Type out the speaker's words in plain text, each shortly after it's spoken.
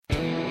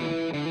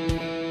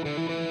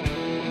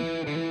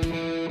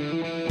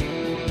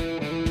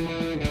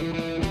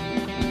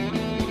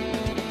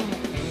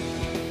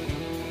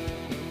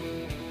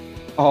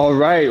All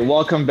right,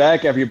 welcome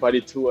back, everybody,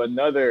 to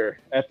another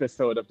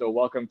episode of the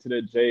Welcome to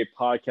the J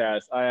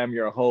podcast. I am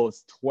your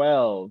host,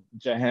 12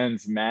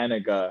 Jahens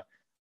Maniga.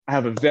 I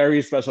have a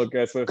very special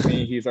guest with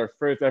me. He's our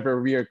first ever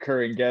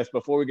reoccurring guest.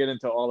 Before we get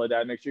into all of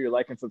that, make sure you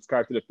like and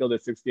subscribe to the Field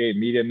at 68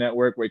 Media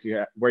Network,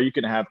 where you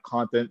can have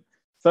content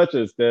such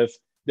as this,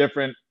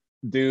 different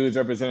dudes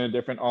representing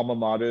different alma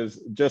maters,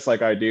 just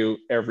like I do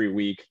every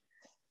week.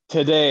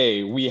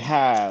 Today, we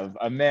have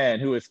a man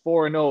who is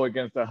 4-0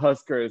 against the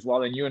Huskers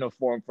while in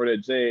uniform for the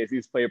Jays.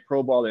 He's played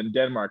pro ball in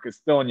Denmark,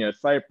 Estonia,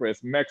 Cyprus,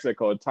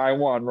 Mexico,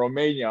 Taiwan,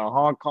 Romania,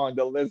 Hong Kong.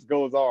 The list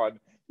goes on.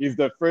 He's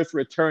the first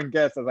return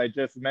guest, as I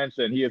just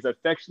mentioned. He is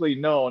affectionately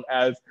known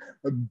as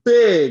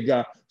Big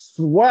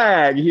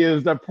Swag. He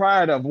is the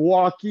pride of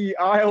Waukee,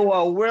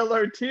 Iowa. Will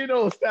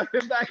Artino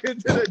stepping back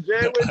into the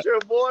J with your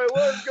boy.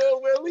 What's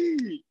good,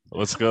 Willie?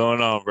 What's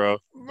going on, bro?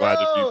 Glad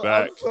to be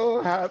back.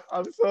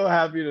 I'm so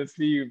happy to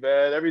see you,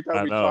 man. Every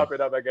time we chop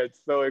it up, I get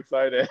so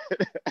excited.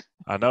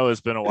 I know it's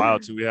been a while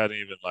too. We hadn't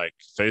even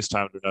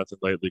FaceTimed or nothing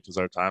lately because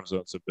our time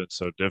zones have been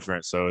so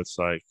different. So it's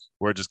like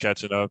we're just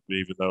catching up,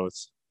 even though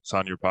it's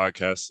on your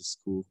podcast. It's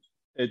cool.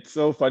 It's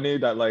so funny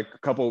that a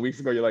couple of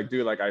weeks ago you're like,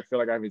 dude, I feel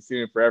like I haven't seen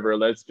you forever.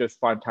 Let's just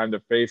find time to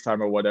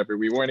FaceTime or whatever.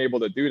 We weren't able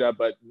to do that,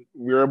 but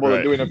we were able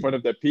to do it in front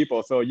of the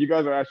people. So you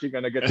guys are actually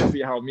gonna get to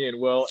see how me and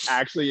Will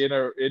actually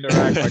interact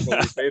when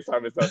we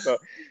FaceTime and stuff. So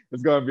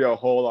it's gonna be a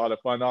whole lot of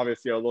fun.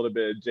 Obviously, a little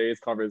bit of Jay's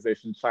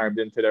conversation chimed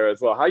into there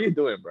as well. How you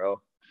doing, bro?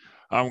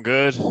 I'm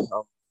good.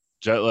 I'm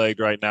jet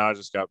lagged right now. I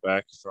just got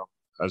back from,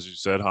 as you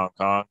said, Hong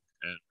Kong,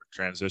 and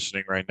we're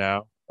transitioning right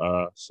now.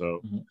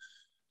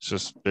 It's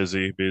just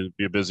busy, be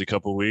a busy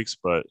couple of weeks,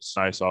 but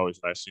it's always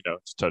nice, to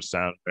touch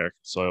down American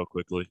soil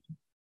quickly.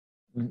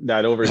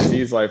 That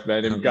overseas life,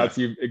 man, it got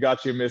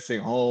you missing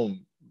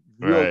home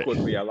real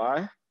quickly. I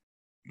lie?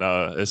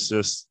 No, it's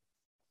just,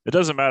 it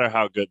doesn't matter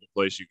how good the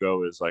place you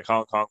go is. Like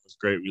Hong Kong was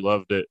great, we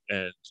loved it,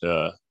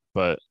 and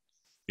but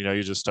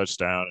you just touch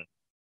down, and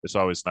it's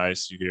always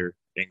nice. You hear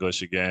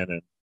English again,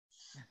 and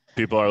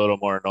people are a little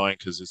more annoying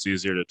because it's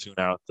easier to tune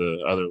out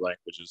the other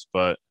languages.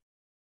 But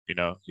you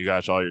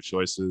got all your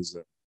choices,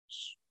 and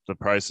the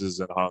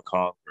prices in Hong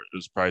Kong, it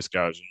was price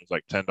gouging. It was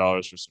like $10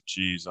 for some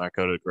cheese, and I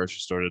go to the grocery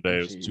store today.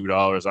 It was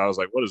 $2. I was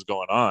like, "What is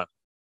going on?"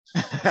 So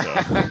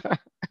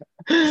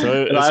it's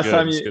good.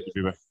 It's good to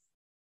be back.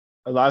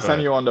 Last time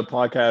you were on the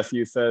podcast,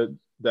 you said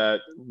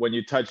that when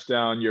you touch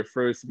down, your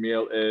first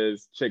meal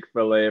is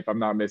Chick-fil-A, if I'm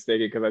not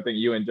mistaken, because I think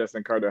you and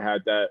Justin Carter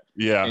had that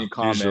in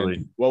common.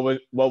 Usually.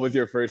 What was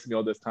your first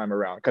meal this time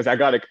around? Because I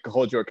got to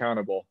hold you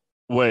accountable.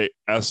 Wait,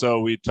 so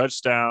we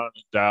touched down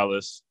in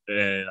Dallas,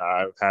 and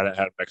I hadn't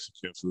had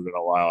Mexican food in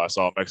a while. I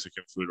saw a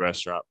Mexican food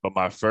restaurant, but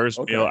my first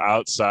meal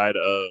outside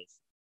of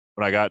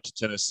when I got to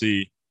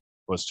Tennessee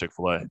was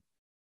Chick-fil-A.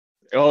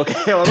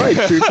 Okay, all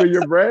right, true to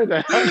your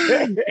brand.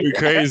 You're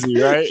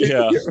crazy, right?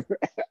 Yeah.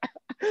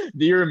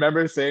 Do you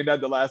remember saying that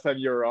the last time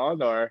you were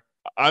on, or?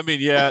 I mean,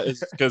 yeah,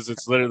 it's because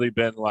it's literally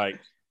been like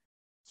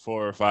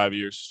 4 or 5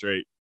 years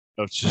straight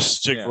of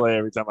just Chick-fil-A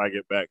every time I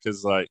get back.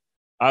 Because I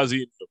was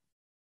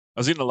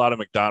eating a lot of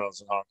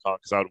McDonald's in Hong Kong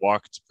because I would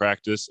walk to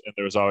practice and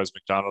there was always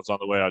McDonald's on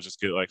the way. I'd just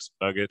get some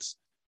nuggets,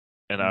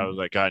 and I was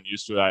gotten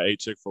used to it. I ate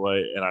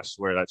Chick-fil-A, and I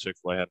swear that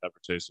Chick-fil-A had never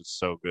tasted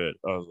so good.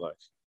 I was like,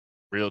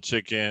 real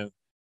chicken,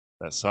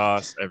 that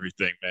sauce,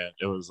 everything, man.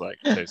 It was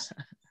tasted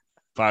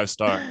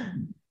 5-star.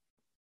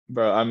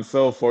 Bro, I'm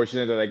so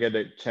fortunate that I get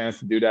a chance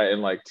to do that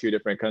in 2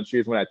 different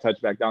countries. When I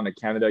touch back down to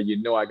Canada,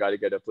 I got to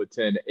get a foot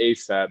in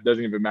ASAP.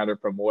 Doesn't even matter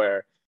from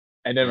where.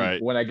 And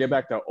then when I get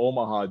back to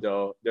Omaha,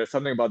 though, there's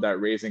something about that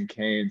Raising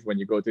Cane's when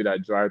you go through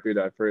that drive-through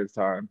that first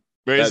time.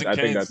 I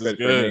think that's it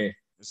for me.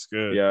 It's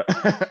good. Yeah.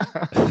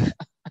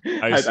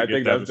 I used to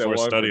get that before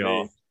study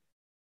hall.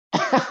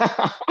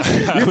 You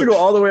used to go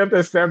all the way up to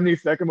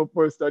 72nd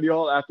before study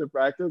hall after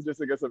practice just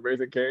to get some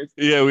Raising Cane's?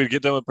 Yeah, we'd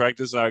get done with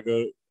practice, and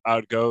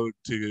I'd go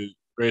to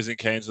Raising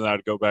Cane's, and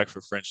I'd go back for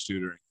French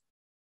tutoring.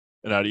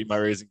 And I'd eat my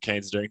Raising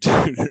Cane's during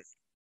tutoring.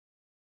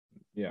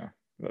 Yeah.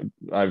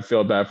 I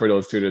feel bad for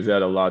those tutors. They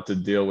had a lot to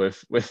deal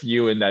with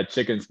you and that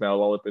chicken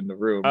smell all up in the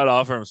room. I'd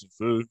offer them some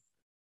food.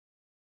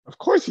 Of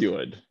course you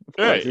would. Of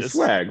course. It's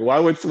Swag. Why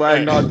would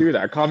Swag not do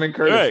that? Common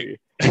courtesy.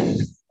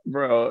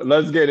 Bro,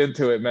 let's get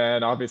into it,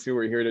 man. Obviously,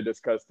 we're here to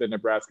discuss the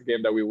Nebraska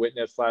game that we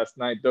witnessed last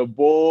night. The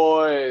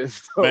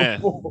boys. Hey.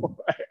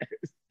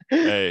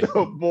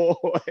 The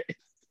boys.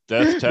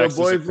 Death,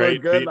 Texas, and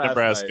Creighton beat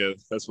Nebraska.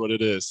 Night. That's what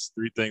it is.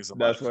 3 things in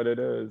life. That's what it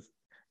is.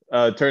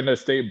 Turn the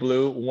state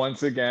blue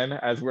once again,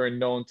 as we're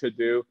known to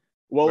do.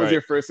 What was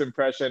your first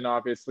impression,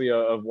 obviously,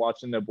 of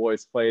watching the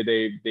boys play?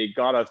 They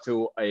got us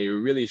to a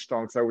really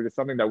strong start, which is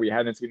something that we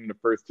hadn't seen in the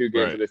first 2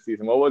 games of the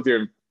season. What was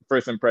your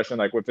first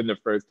impression within the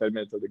first 10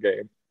 minutes of the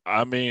game?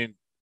 I mean,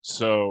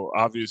 so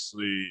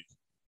obviously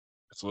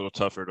it's a little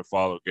tougher to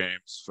follow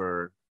games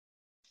for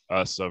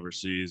us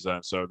overseas.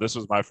 And so this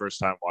was my first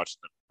time watching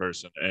them in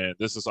person. And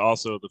this is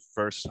also the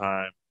first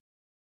time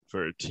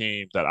for a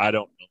team that I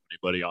don't know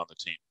anybody on the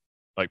team,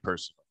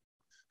 personally.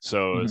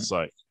 So it's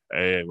A,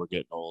 we're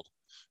getting old.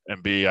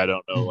 And B, I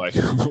don't know,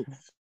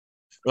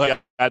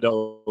 Like I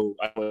know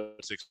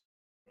it's, I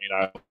mean,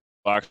 I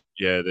watched,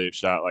 yeah, they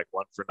shot like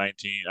 1 for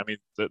 19. I mean,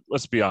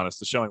 let's be honest,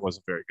 the showing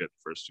wasn't very good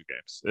the first two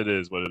games. It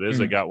is what it is.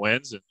 They Mhm. got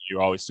wins, and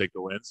you always take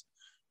the wins.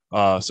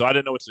 So I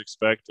didn't know what to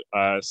expect.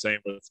 Same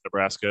with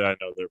Nebraska. I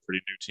know they're a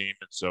pretty new team,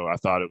 and so I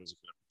thought it was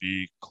going to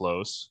be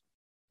close.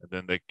 And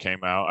then they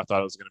came out. I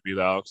thought it was going to be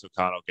the Alex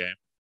O'Connell game,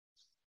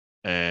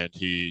 and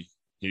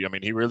I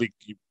mean,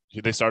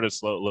 they started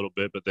slow a little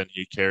bit, but then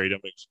he carried them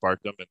and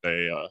sparked them, and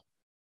they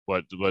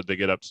what they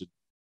get up to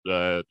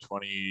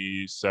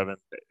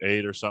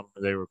 27-8 or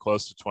something. They were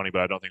close to 20,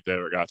 but I don't think they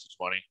ever got to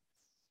 20.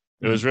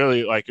 It was Mhm.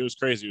 really like it was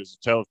crazy. It was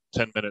a tale of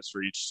 10 minutes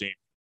for each team.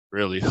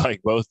 Really,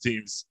 like both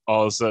teams,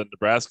 all of a sudden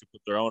Nebraska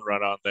put their own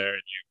run on there,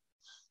 and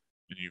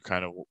you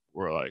kind of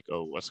were like,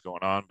 oh, what's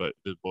going on? But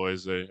the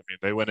boys, I mean,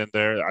 they went in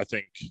there. I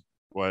think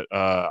I'm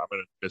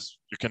gonna miss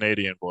your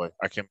Canadian boy.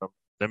 I can't remember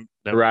them.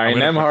 I'm Ryan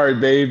gonna Nemhard,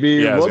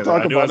 baby. yeah, We'll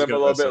talk I knew I about was him a gonna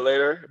little miss bit him.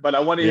 later, but I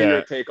want to hear your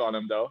Yeah, take on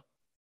him, though.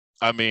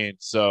 I mean,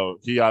 so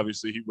he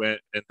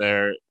went in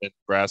there in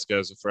Nebraska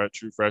as a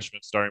true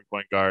freshman starting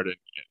point guard and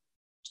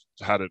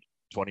had a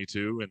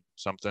 22 and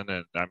something.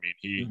 And I mean,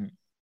 Mhm.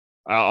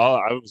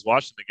 I was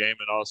watching the game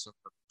and all of a sudden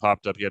it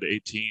popped up. He had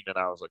 18, and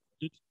I was like,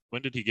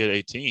 when did he get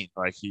 18?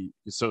 Like he's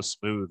so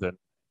smooth, and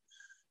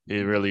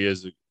he really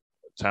is a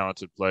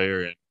talented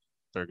player. And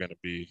they're going to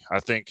be.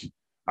 I think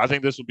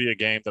this will be a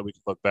game that we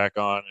can look back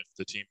on if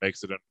the team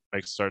makes it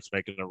and starts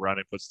making a run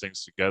and puts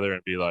things together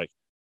and be like,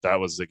 that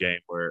was the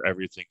game where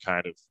everything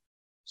kind of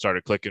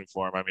started clicking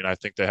for him. I mean, I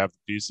think they have the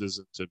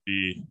pieces to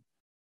be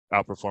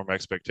outperform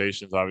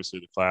expectations. Obviously,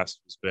 the class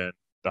has been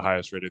the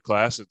highest rated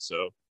class, and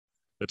so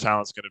the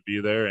talent's going to be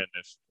there. And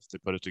if they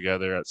put it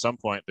together at some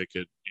point, they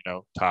could,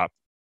 top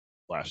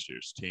last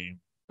year's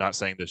team. Not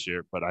saying this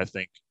year, but I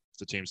think if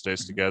the team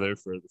stays Mhm. together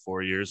for the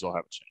 4 years, they'll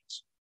have a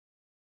chance.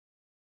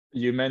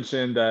 You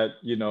mentioned that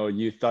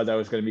you thought that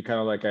was going to be kind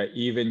of like an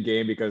even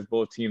game because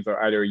both teams are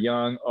either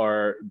young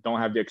or don't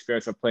have the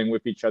experience of playing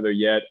with each other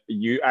yet.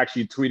 You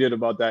actually tweeted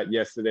about that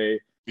yesterday,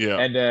 Yeah.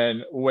 and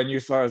then when you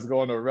saw us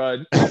going to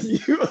run,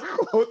 you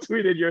quote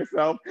tweeted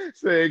yourself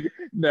saying,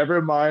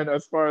 "Never mind."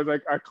 As far as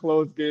like a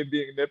close game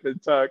being nip and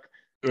tuck,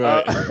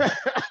 uh, Right.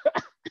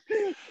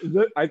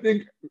 I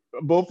think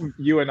both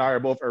you and I are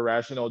both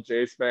irrational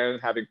Jays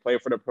fans, having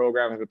played for the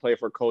program, having played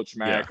for Coach Yeah.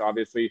 Mack.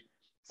 Obviously,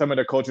 some of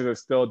the coaches are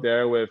still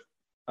there with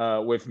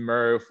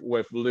Murph,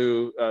 with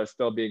Lou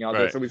still being out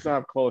there. Right. So we still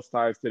have close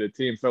ties to the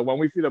team. So when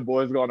we see the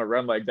boys go on a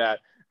run like that,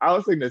 I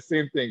was thinking the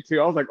same thing too.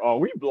 I was like, oh,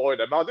 we blowing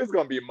them out. This is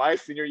gonna be my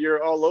senior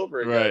year all over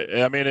again.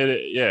 Right. I mean,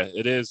 yeah,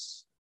 it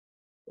is.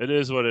 It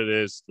is what it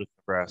is with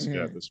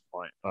Nebraska at Mhm. this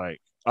point.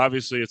 Like,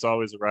 obviously, it's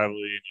always a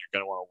rivalry, and you're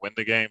going to want to win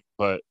the game.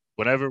 But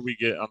whenever we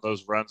get on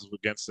those runs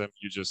against them,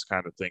 you just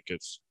kind of think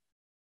it's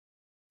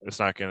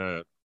not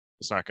gonna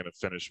it's not gonna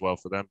finish well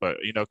for them. But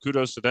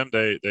kudos to them.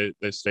 They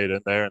stayed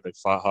in there and they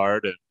fought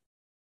hard,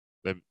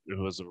 and it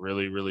was a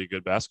really really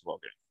good basketball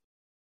game.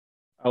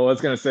 I was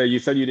gonna say, you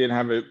said you didn't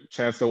have a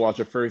chance to watch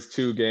the first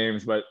two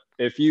games, but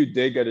if you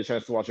did get a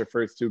chance to watch the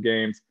first two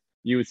games,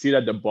 you would see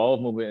that the ball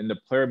movement and the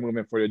player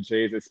movement for the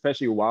Jays,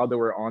 especially while they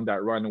were on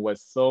that run,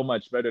 was so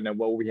much better than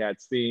what we had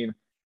seen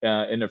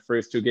in the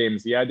first two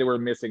games. Yeah, they were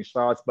missing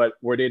shots, but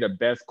were they the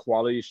best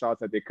quality shots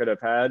that they could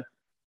have had?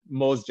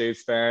 Most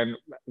Jays fan,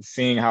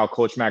 seeing how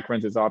Coach Mack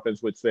runs his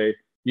offense, would say,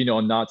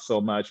 not so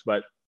much.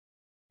 But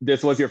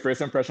this was your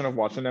first impression of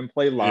watching them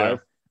play Yeah, live.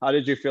 How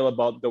did you feel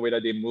about the way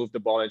that they moved the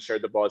ball and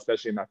shared the ball,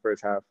 especially in that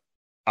first half?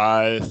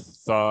 I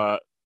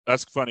thought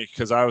that's funny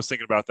because I was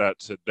thinking about that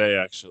today.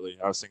 Actually,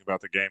 I was thinking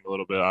about the game a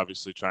little bit.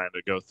 Obviously, trying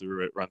to go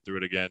through it, run through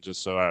it again,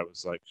 just so I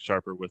was like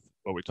sharper with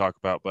what we talk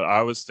about. But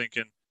I was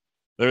thinking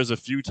there's a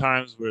few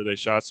times where they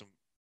shot some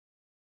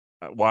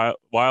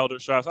wilder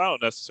shots. I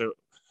don't necessarily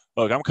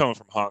look. I'm coming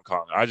from Hong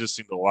Kong. I just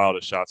seen the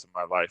wildest shots in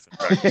my life in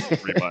practice for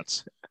 3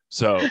 months.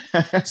 So,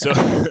 so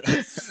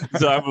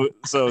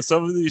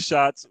some of these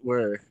shots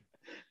were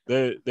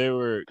they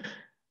were.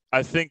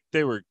 I think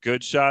they were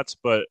good shots,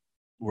 but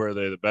were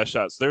they the best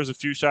shots? There's a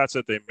few shots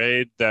that they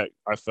made that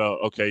I felt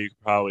okay. You could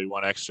probably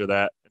one extra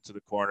that into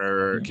the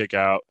corner or kick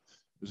out.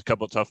 There's a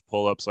couple of tough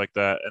pull ups like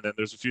that, and then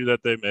there's a few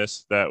that they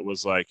missed that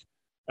was like,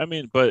 I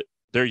mean, but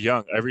they're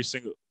young. Every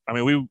single. I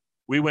mean,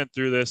 we went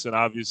through this, and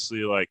obviously,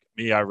 like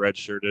me, I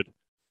redshirted.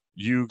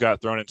 You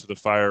got thrown into the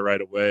fire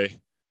right away,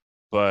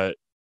 but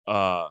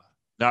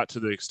not to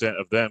the extent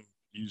of them.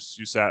 You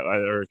sat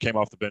or came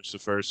off the bench the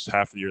first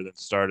half of the year, then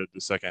started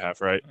the second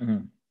half, right?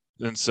 Mhm.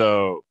 And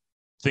so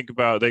think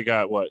about they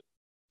got what?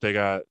 They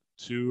got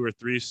two or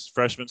three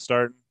freshmen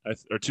starting,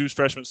 or two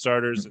freshman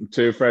starters,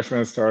 Two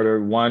freshmen starter,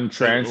 one and one.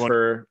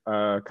 transfer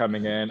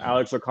coming in.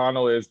 Alex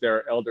O'Connell is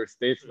their elder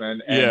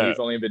statesman, and Yeah. he's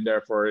only been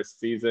there for a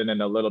season and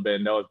a little bit.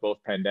 And those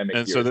both pandemic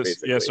And so years,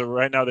 so basically.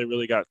 right now they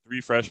really got three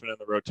freshmen in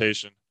the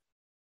rotation,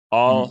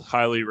 all Mhm.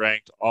 highly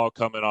ranked, all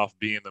coming off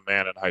being the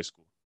man in high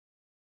school.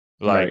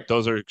 Like Right.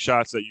 those are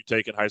shots that you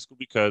take in high school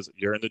because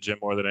you're in the gym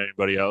more than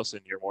anybody else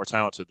and you're more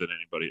talented than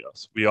anybody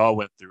else. We all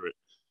went through it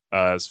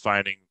as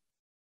finding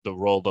the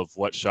role of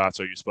what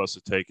shots are you supposed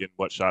to take and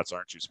what shots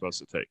aren't you supposed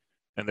to take.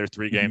 and they're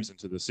 3 games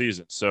into the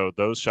season. So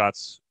those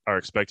shots are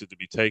expected to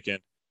be taken.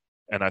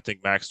 And I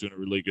think Mac's doing a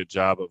really good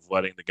job of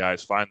letting the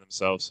guys find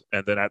themselves.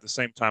 And then at the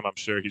same time, I'm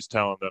sure he's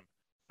telling them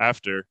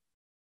after,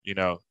 you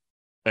know,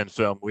 in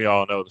film, we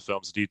all know the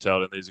film's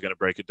detailed, and he's going to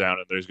break it down,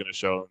 and there's going to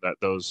show them that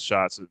those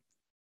shots,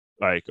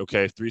 like,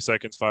 okay, 3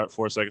 seconds,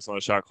 4 seconds on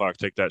the shot clock,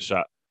 take that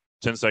shot.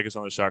 10 seconds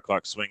on the shot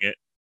clock, swing it,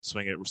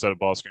 set a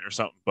ball screen or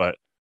something. But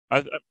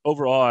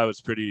overall, I was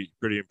pretty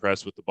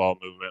impressed with the ball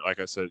movement. Like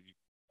I said,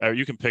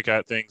 you can pick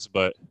at things,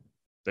 but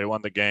they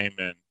won the game,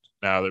 and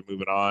now they're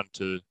moving on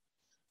to the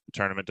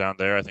tournament down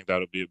there. I think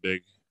that'll be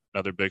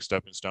another big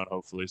stepping stone,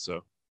 hopefully.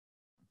 So.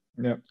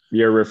 Yeah,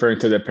 you're referring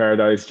to the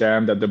Paradise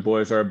Jam that the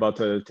boys are about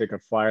to take a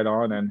flight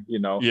on, and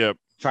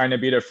trying to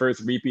be the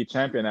first repeat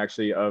champion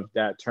actually of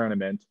that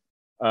tournament.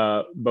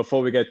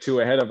 Before we get too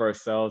ahead of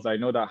ourselves, I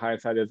know that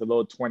hindsight is a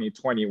little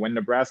 2020. When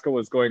Nebraska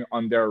was going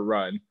on their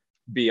run,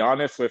 be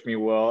honest with me,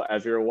 Will,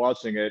 as you were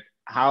watching it,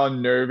 how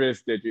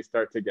nervous did you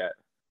start to get?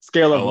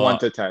 Scale of 1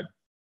 to 10.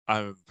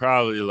 I'm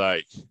probably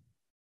like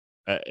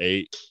at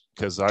 8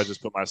 because I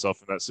just put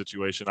myself in that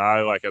situation.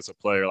 I, like, as a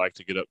player, like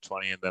to get up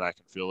 20 and then I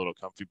can feel a little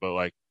comfy. But,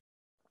 like,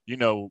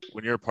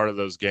 when you're a part of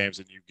those games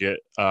and you get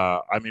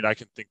I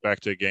can think back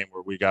to a game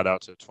where we got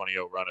out to a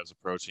 20-0 run as a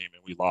pro team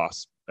and we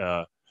lost.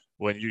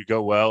 When you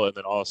go well and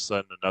then all of a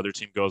sudden another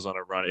team goes on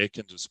a run, it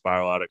can just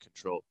spiral out of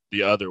control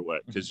the other way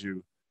because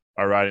you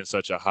are riding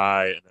such a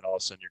high, and then all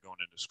of a sudden you're going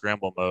into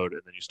scramble mode,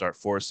 and then you start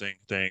forcing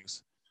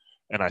things.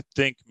 And I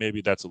think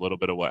maybe that's a little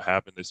bit of what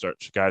happened.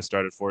 Guys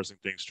started forcing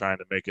things, trying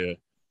to make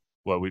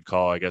what we'd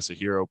call, I guess, a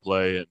hero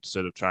play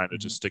instead of trying to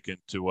just stick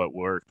into what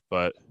worked.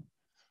 But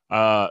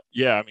it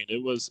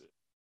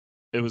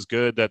was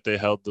good that they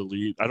held the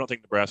lead. I don't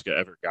think Nebraska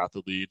ever got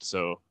the lead,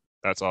 so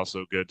that's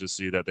also good to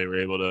see that they were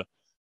able to.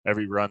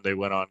 Every run they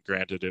went on,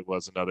 granted it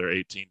was another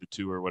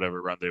 18-2 or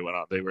whatever run they went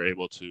on, they were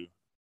able to.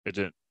 It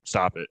didn't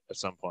stop it at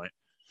some point,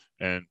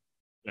 and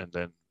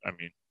then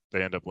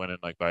they end up winning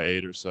like by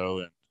 8 or so.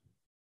 And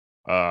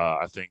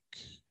I think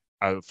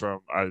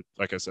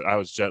like I said, I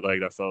was jet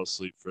lagged. I fell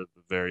asleep for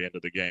the very end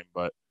of the game,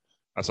 but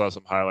I saw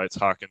some highlights.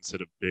 Hawkins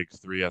hit a big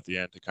 3 at the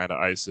end to kind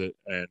of ice it,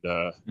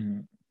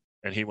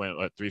 and he went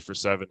like 3 for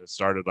 7. It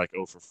started like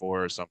 0 for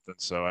 4 or something.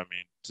 So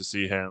to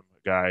see him,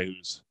 a guy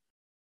who's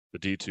the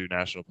D2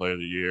 National Player of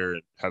the Year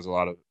and has a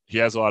lot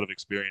of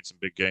experience in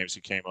big games. He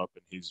came up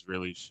and he's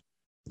really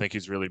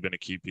been a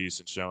key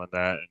piece in showing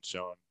that and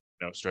showing,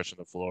 stretching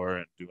the floor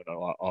and doing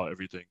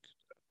everything,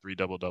 3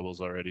 double-doubles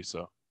already.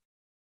 So,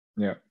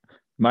 yeah,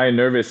 my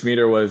nervous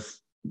meter was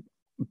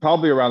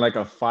probably around like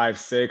a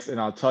 5-6, and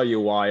I'll tell you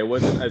why. It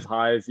wasn't as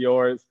high as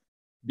yours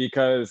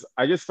because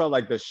I just felt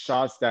like the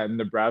shots that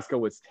Nebraska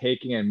was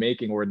taking and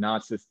making were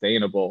not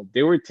sustainable.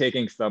 They were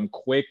taking some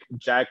quick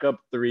jack-up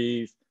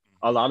threes.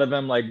 A lot of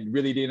them like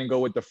really didn't go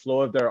with the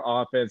flow of their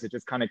offense. It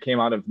just kind of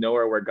came out of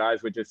nowhere where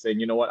guys would just say,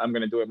 you know what, I'm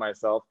going to do it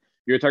myself.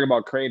 You're talking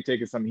about Crane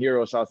taking some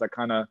hero shots that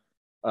kind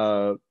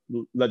of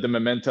let the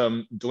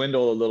momentum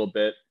dwindle a little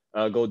bit,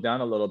 go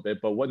down a little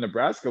bit. But what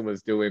Nebraska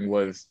was doing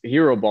was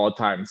hero ball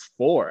times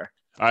 4.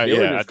 They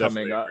were just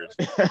coming up.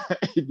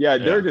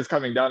 They were just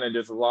coming down and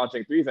just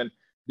launching threes, and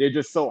they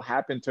just so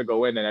happened to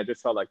go in, and I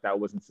just felt like that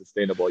wasn't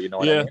sustainable. You know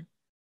what I mean?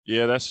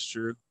 Yeah, that's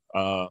true.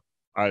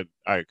 I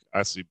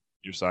see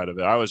your side of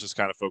it. I was just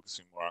kind of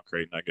focusing more on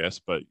Creighton, I guess.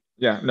 But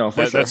yeah, no,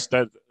 for sure.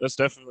 That's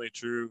definitely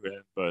true.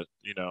 But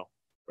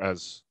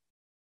as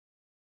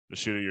the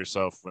shooter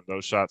yourself, when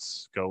those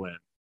shots go in,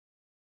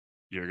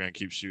 you're going to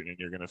keep shooting and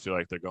you're going to feel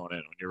like they're going in.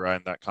 When you're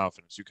riding that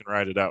confidence, you can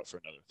ride it out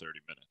for another 30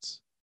 minutes.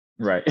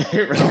 Right.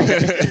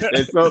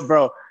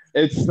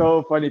 It's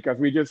so funny because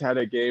we just had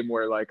a game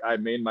where like I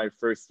made my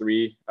first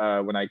 3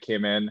 when I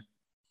came in,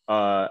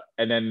 and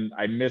then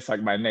I missed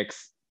like my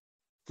next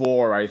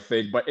 4, I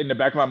think. But in the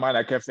back of my mind,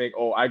 I kept saying,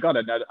 "Oh, I'm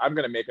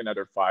gonna make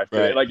another 5."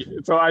 Right. Like,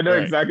 so I know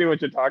exactly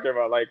what you're talking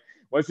about. Like,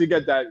 once you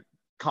get that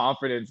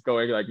confidence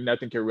going, like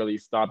nothing can really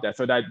stop that.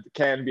 So that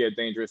can be a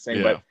dangerous thing.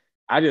 Yeah. But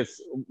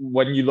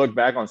when you look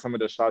back on some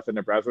of the shots that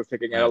Nebraska was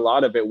taking, and a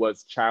lot of it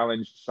was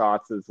challenge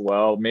shots as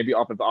well, maybe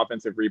off of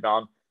offensive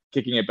rebound,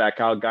 kicking it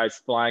back out,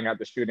 guys flying out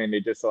the shooting, they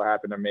just so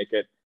happen to make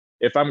it.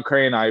 If I'm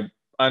Crane, I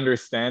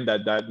understand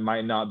that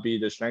might not be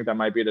the strength. That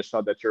might be the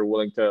shot that you're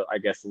willing to, I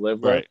guess,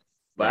 live with.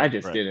 But I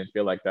just didn't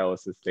feel like that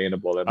was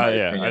sustainable in my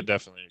opinion. I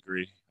definitely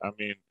agree.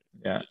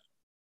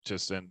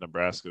 Just in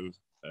Nebraska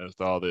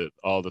with all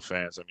the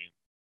fans,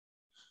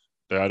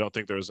 I don't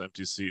think there was an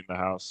empty seat in the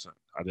house. And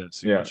I didn't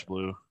see much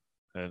blue.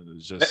 And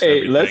it's just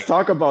let's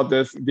talk about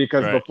this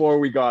because before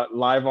we got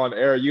live on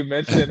air, you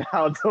mentioned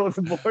how those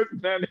boys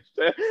managed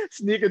to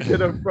sneak into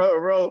the front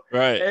row.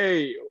 Right.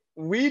 Hey,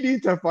 we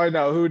need to find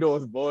out who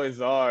those boys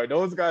are.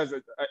 Those guys,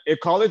 if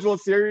College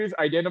World Series,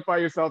 identify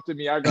yourself to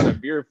me. I got a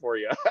beer for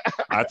you.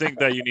 I think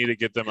that you need to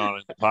get them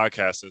on the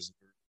podcast.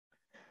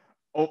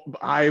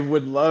 I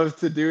would love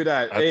to do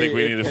that. I think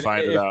we need to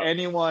find it out.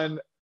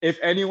 If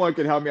anyone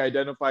could help me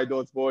identify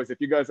those boys,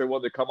 if you guys are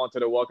willing to come onto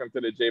the Welcome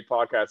to the J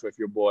podcast with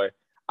your boy,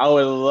 I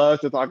would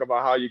love to talk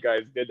about how you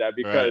guys did that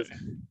because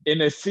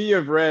in a sea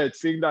of red,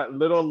 seeing that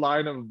little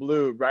line of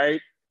blue, right?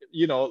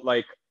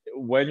 Like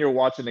when you're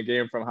watching the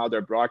game from how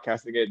they're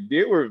broadcasting it,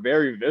 they were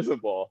very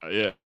visible.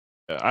 Yeah.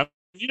 I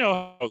you know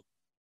how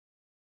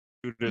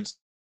students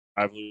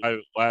I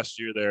last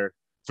year there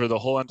for the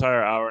whole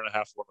entire hour and a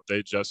half warm up,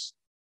 they just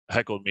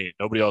heckled me,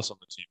 nobody else on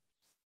the team.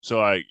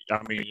 So I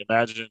mean,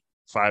 imagine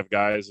 5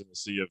 guys in a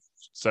sea of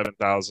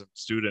 7,000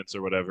 students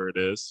or whatever it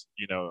is.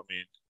 I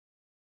mean,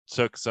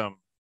 took some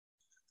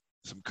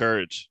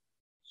courage,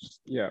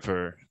 Yeah.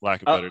 for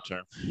lack of a better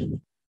term.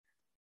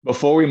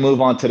 Before we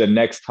move on to the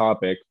next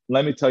topic,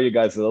 let me tell you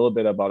guys a little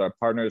bit about our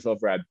partners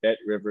over at Bet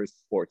Rivers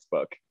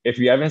Sportsbook. If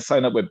you haven't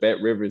signed up with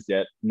Bet Rivers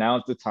yet,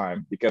 now's the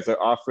time because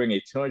they're offering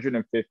a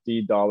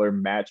 $250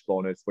 match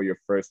bonus for your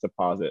first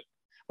deposit.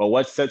 But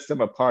what sets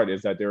them apart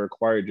is that they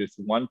require just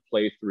one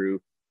playthrough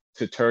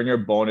to turn your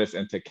bonus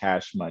into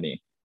cash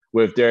money.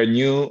 With their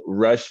new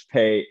Rush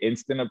Pay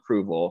instant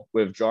approval,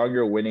 withdrawing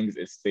your winnings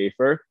is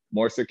safer,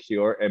 more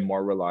secure, and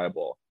more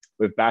reliable.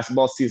 With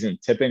basketball season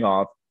tipping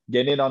off,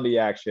 get in on the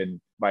action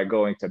by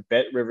going to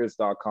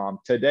betrivers.com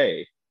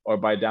today or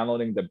by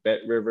downloading the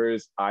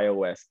BetRivers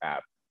iOS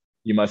app.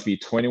 You must be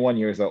 21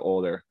 years or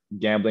older.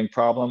 Gambling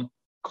problem?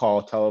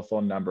 Call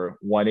telephone number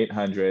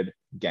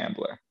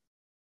 1-800-GAMBLER.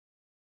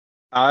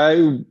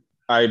 I'm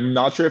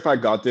not sure if I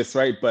got this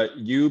right, but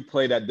you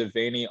played at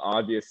Devaney,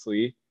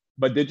 obviously.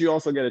 But did you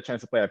also get a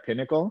chance to play at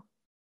Pinnacle?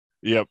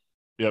 Yep.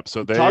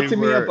 So talk to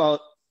me about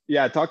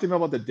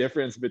the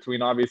difference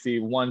between obviously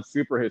one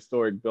super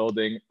historic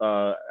building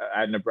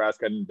at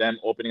Nebraska and them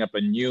opening up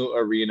a new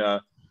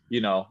arena,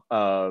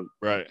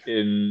 right.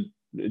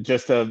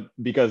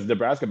 Because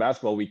Nebraska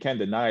basketball, we can't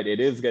deny it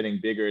is getting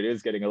bigger, it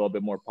is getting a little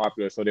bit more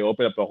popular. So they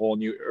opened up a whole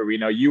new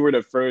arena. You were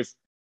the first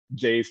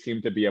Jays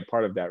team to be a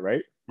part of that,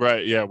 right?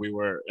 Right. Yeah, we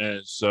were.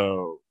 And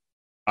so,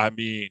 I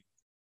mean,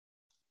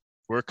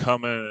 we're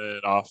coming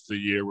off the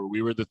year where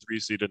we were the 3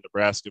 seed and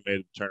Nebraska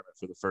made the tournament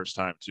for the first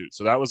time too.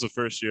 So that was the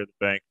first year at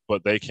the bank,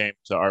 but they came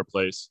to our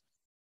place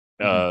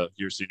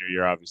your senior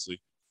year,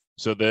 obviously.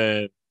 So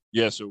then,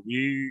 so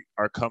we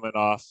are coming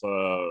off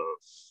of,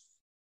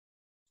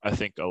 I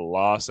think, a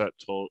loss at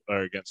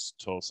against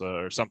Tulsa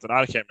or something.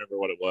 I can't remember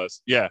what it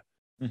was. Yeah,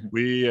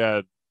 we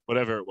had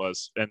whatever it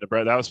was, and that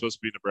was supposed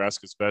to be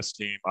Nebraska's best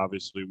team.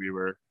 Obviously,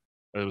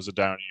 it was a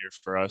down year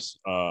for us.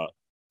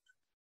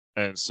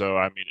 And so,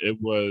 I mean,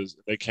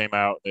 they came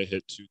out, they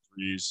hit 2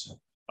 threes,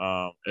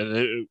 and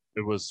it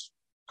was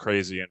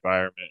crazy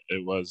environment.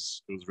 It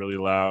was really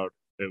loud.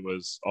 It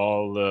was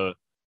all the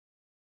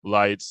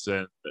lights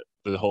and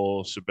the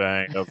whole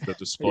shebang of the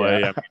display.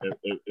 Yeah. I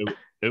mean,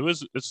 it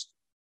was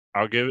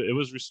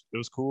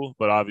cool,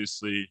 but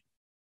obviously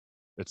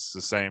it's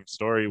the same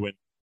story when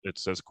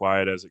it's as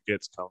quiet as it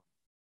gets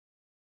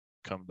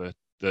come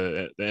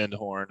the end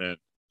horn. And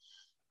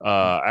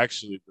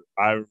actually,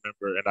 I remember,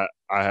 and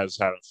I was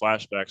having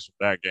flashbacks from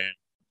that game.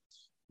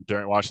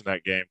 During watching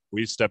that game,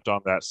 we stepped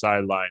on that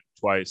sideline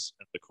twice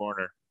in the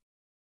corner,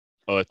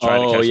 trying to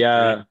catch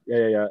a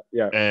three.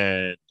 Yeah.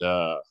 And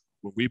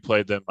when we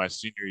played them my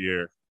senior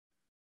year,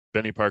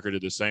 Benny Parker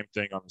did the same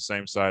thing on the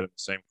same side in the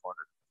same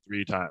corner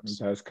 3 times.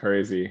 That's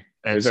crazy.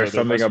 And is there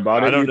something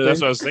about it? I don't know. That's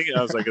what I was thinking.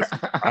 I was like,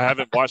 I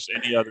haven't watched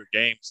any other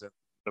games in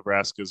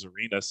Nebraska's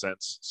arena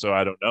since, so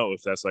I don't know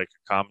if that's like a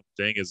common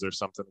thing. Is there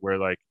something where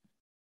like,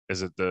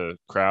 is it the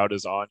crowd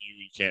is on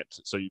you can't,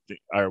 so you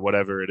think, or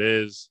whatever it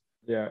is,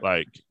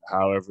 like,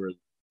 however,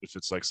 if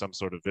it's like some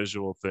sort of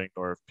visual thing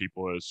or if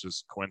people, it's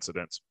just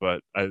coincidence. But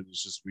it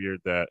was just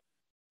weird that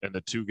in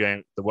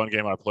the one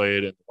game I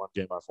played and the one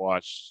game I've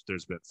watched,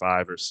 there's been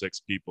 5 or 6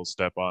 people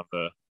step on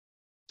the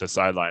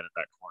sideline in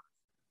that corner.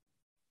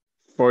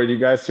 For you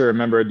guys to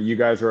remember, you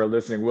guys who are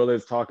listening, Will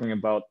is talking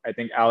about, I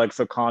think Alex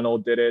O'Connell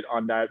did it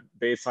on that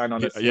baseline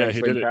on the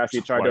swing pass.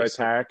 He tried to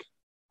attack.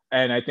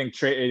 And I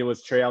think it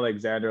was Trey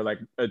Alexander, like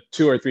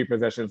 2 or 3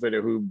 possessions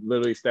later, who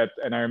literally stepped.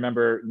 And I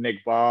remember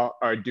Nick Baugh,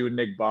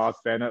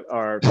 fan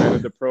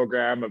of the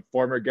program, a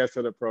former guest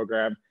of the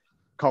program,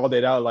 called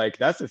it out. Like,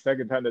 that's the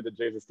second time that the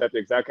Jays have stepped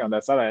exactly on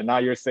that side. And now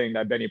you're saying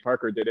that Benny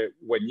Parker did it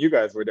when you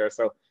guys were there.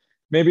 So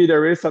maybe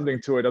there is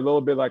something to it, a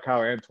little bit like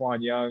how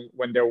Antoine Young,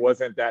 when there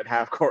wasn't that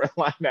half-court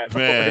line at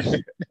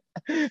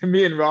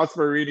me and Ross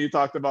Farini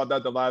talked about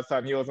that the last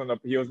time he was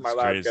my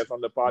last guest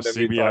on the pod,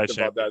 and we talked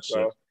about that.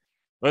 So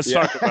let's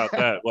talk about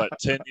that. What,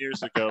 10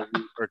 years ago,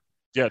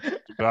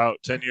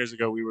 about 10 years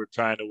ago, we were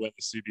trying to win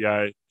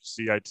the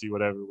CIT,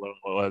 whatever it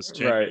was,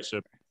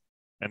 championship. Right.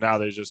 And now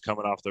they're just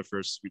coming off their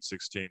first Sweet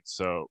 16.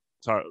 So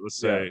let's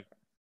say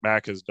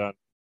Mac has done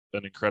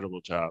an incredible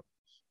job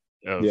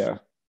of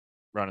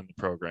running the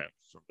program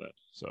from that.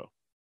 So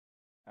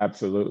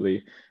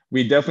absolutely.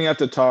 We definitely have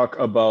to talk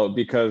about,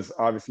 because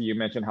obviously you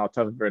mentioned how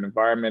tough of an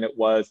environment it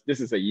was. This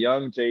is a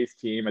young Jays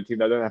team, a team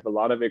that doesn't have a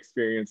lot of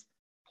experience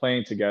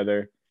playing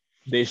together.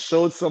 They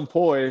showed some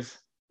poise.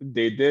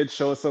 They did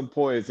show some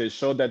poise. They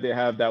showed that they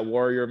have that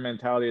warrior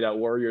mentality, that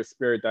warrior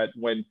spirit, that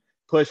when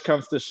push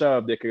comes to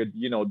shove, they could,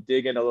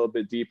 dig in a little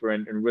bit deeper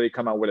and really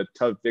come out with a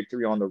tough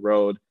victory on the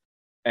road.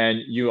 And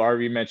you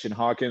already mentioned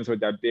Hawkins with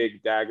that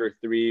big dagger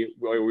three.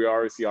 We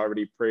obviously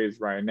already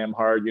praised Ryan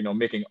Nembhard,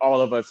 making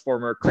all of us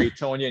former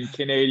Craytonian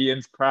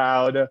Canadians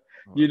proud.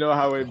 You know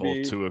how The it whole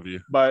be. two of you.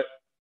 But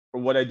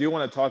what I do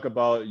want to talk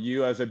about,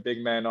 you as a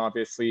big man,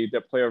 obviously,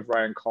 the play of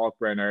Ryan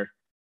Kalkbrenner,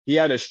 he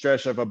had a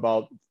stretch of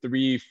about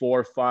 3,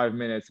 4, 5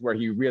 minutes where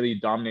he really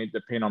dominated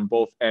the paint on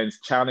both ends,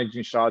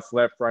 challenging shots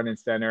left, right, and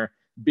center,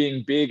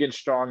 being big and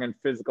strong and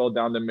physical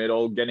down the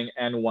middle, getting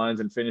N1s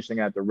and finishing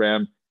at the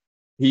rim.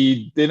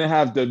 He didn't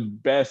have the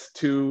best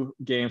 2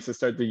 games to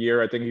start the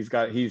year. I think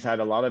he's had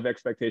a lot of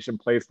expectation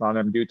placed on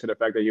him due to the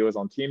fact that he was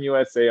on Team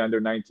USA under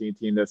 19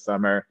 team this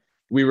summer.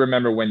 We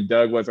remember when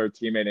Doug was our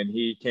teammate and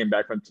he came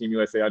back from Team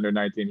USA under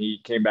 19. He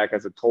came back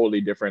as a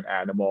totally different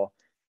animal.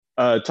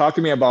 Talk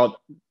to me about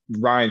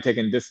Ryan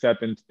taking this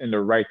step in the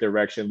right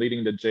direction,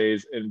 leading the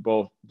Jays in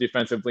both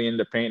defensively in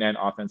the paint and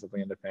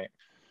offensively in the paint.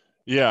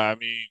 Yeah, I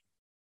mean,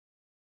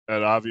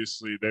 and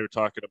obviously they were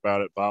talking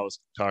about it. Bob was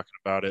talking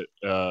about it.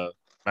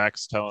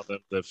 Max telling them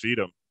to feed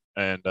him,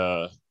 and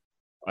I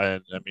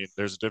mean,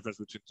 there's a difference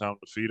between telling them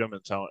to feed him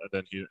and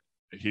then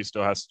he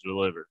still has to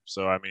deliver.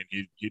 So I mean,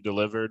 he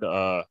delivered.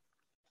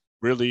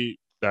 Really,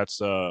 that's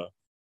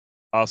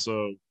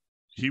also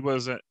he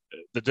wasn't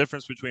the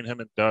difference between him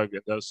and Doug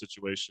in those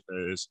situations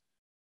is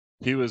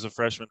he was a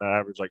freshman that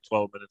averaged like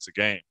 12 minutes a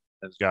game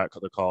and got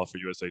the call for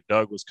USA.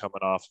 Doug was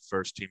coming off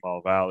first team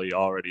All Valley,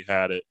 already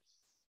had it,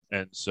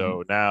 and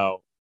so now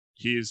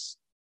he's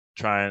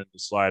trying to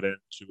slide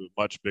into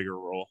a much bigger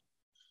role,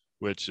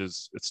 which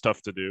it's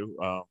tough to do.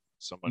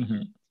 Someone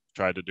who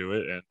tried to do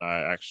it, and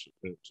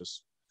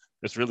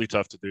it's really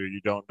tough to do.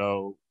 You don't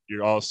know.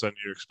 You're all of a sudden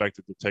you're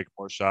expected to take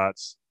more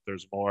shots.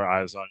 There's more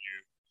eyes on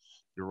you.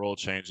 Your role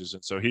changes,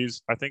 and so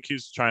I think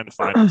he's trying to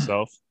find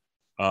himself.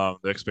 The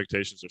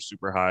expectations are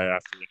super high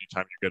after any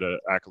time you get an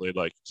accolade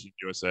like Team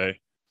USA.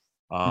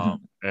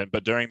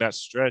 But during that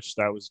stretch,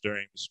 that was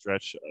during the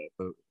stretch,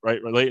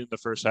 right late in the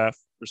first half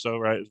or so,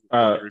 right? Is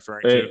what you're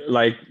referring to?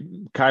 Like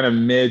kind of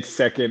mid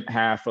second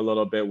half a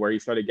little bit where he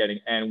started getting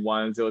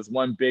N1s. It was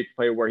one big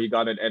play where he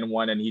got an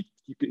N1 and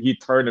he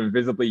turned and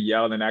visibly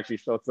yelled and actually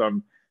showed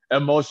some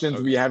emotions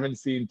we haven't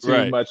seen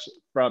too much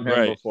from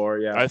him before.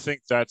 Yeah, I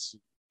think that's a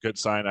good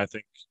sign. I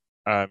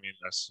mean,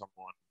 as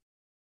someone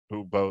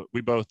who we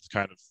both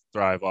kind of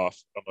thrive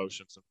off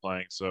emotions and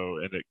playing,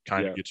 and it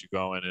kind of gets you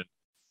going. And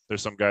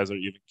there's some guys that are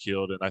even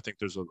keeled, and I think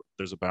there's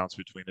a bounce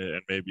between it,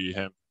 and maybe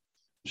him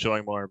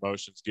showing more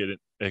emotions.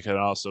 It can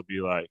also be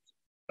like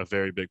a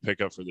very big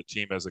pickup for the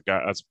team as a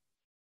guy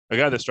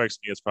that strikes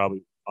me as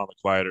probably on the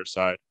quieter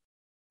side.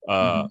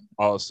 All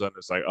of a sudden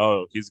it's like,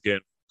 oh,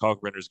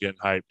 Kalkbrenner's getting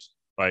hyped.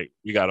 Like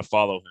we got to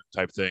follow him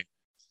type thing.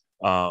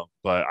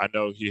 But I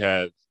know he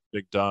had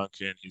big dunk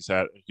and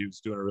he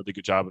was doing a really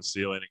good job of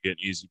sealing and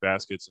getting easy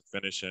baskets and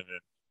finishing.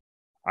 And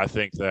I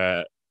think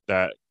that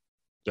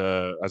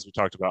as we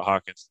talked about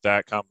Hawkins,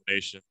 that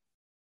combination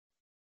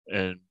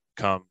and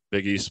come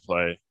Big East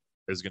play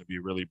is going to be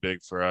really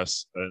big for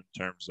us in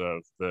terms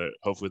of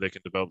hopefully they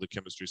can develop the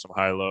chemistry, some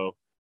high-low,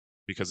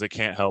 because they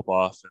can't help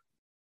off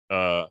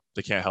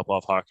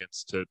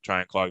Hawkins to try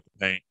and clog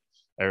the paint.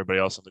 Everybody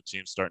else on the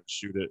team starting to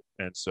shoot it,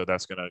 and so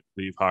that's going to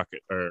leave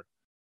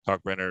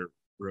Kalkbrenner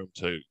room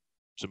to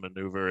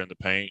maneuver in the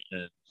paint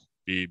and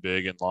be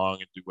big and long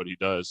and do what he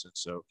does. And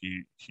so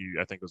he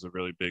I think was a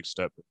really big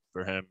step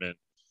for him, and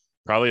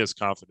probably his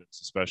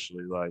confidence,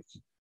 especially like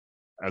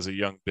as a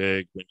young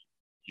big, when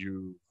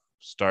you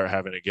start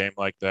having a game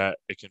like that,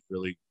 it can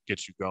really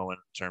get you going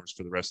in terms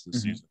for the rest of the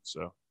season.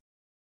 So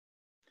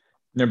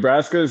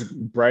Nebraska's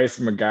Bryce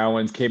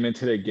McGowens came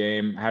into the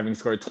game having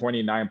scored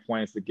 29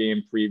 points the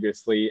game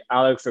previously.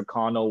 Alex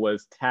O'Connell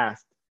was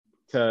tasked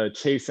to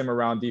chase him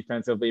around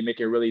defensively,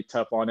 make it really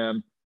tough on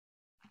him.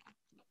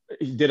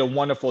 He did a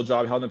wonderful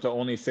job, held him to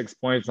only 6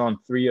 points on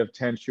 3 of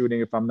 10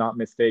 shooting, if I'm not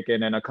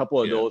mistaken. And a couple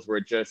of those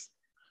were just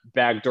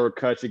backdoor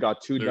cuts. He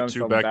got two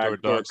dunks on backdoor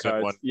cuts.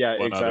 And one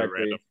exactly. other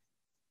random.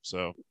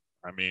 So,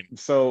 I mean.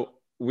 So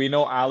we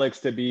know Alex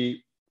to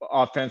be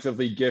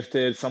offensively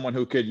gifted, someone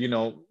who could,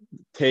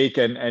 take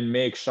and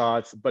make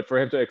shots. But for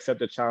him to accept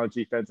the challenge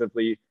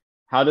defensively,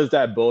 how does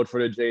that bode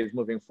for the Jays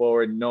moving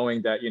forward,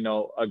 knowing that,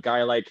 a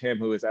guy like him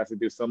who is asked to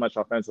do so much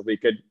offensively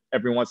could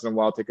every once in a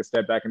while take a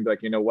step back and be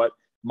like, you know what?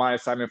 My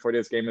assignment for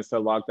this game is to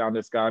lock down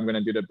this guy. I'm going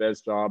to do the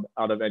best job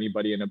out of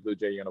anybody in a Blue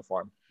Jay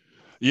uniform.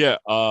 Yeah.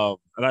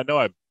 And I know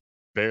I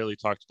barely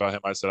talked about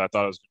him. I said I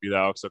thought it was going to be the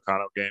Alex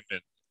O'Connell game.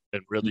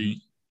 And really,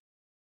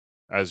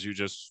 as you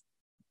just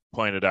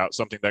pointed out,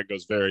 something that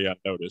goes very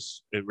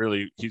unnoticed.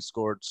 He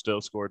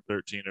still scored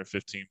 13 or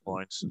 15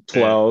 points.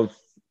 12.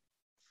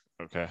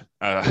 Okay.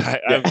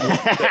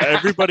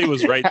 Everybody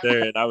was right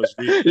there, and I was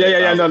reading.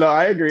 No,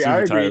 I agree.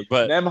 Tired,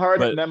 but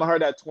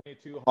Nembhard at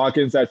 22,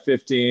 Hawkins at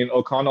 15,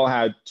 O'Connell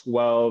had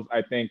 12.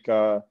 I think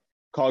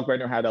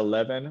Kalkbrenner had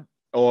 11,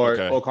 or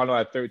O'Connell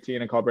had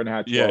 13 and Kalkbrenner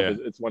had 12. Yeah.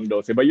 It's one of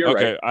those. But you're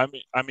right.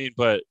 I mean,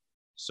 but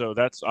so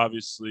that's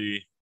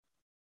obviously.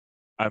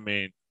 I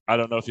mean, I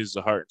don't know if he's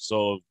the heart and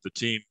soul of the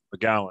team,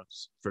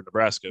 McGowens, for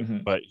Nebraska,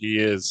 but he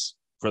is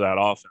for that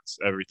offense.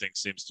 Everything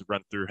seems to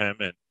run through him,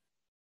 and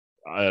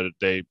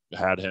they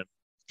had him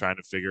trying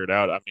to figure it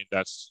out. I mean,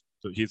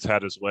 he's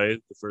had his way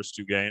the first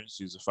 2 games.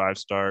 He's a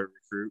 5-star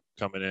recruit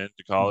coming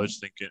into college,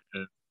 thinking,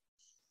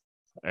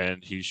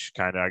 and he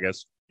kind of, I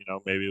guess,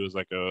 maybe it was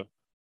like a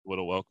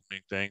little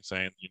welcoming thing,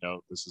 saying,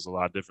 this is a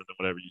lot different than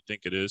whatever you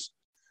think it is,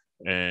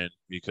 and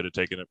he could have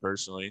taken it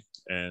personally,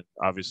 and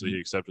obviously he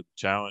accepted the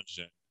challenge,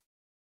 and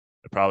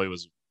it probably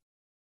was a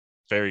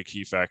very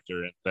key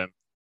factor in them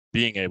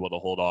being able to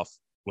hold off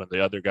when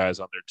the other guys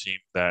on their team,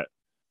 that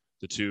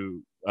the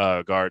 2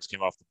 guards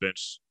came off the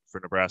bench for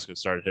Nebraska,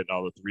 started hitting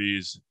all the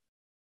threes.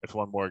 If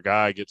one more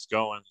guy gets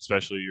going,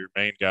 especially your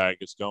main guy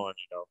gets going,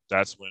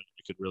 that's when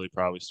it could really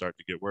probably start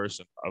to get worse.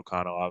 And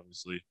O'Connell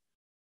obviously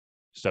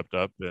stepped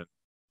up and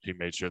he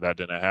made sure that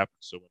didn't happen.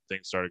 So when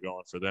things started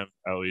going for them,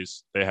 at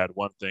least they had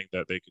one thing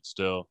that they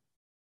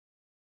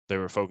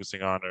were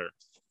focusing on, or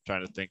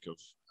trying to think of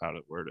how to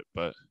word it.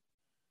 But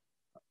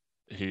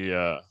he,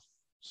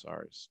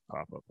 sorry,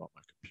 pop up on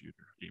my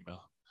computer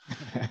email.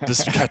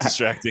 This got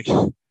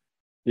distracting.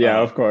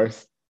 Yeah, of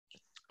course.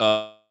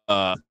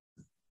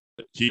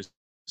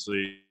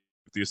 Obviously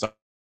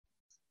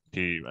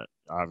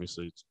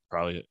it's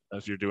probably,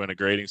 if you're doing a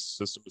grading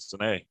system, it's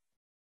an A.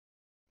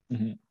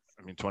 Mm-hmm.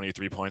 I mean,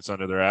 23 points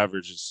under their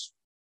average is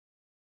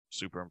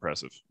super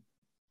impressive.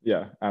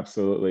 Yeah,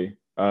 absolutely.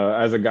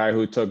 As a guy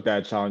who took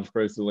that challenge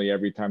personally,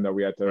 every time that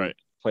we had to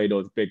play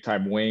those big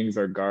time wings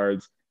or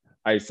guards,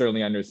 I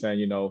certainly understand,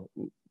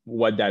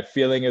 what that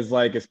feeling is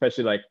like,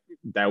 especially like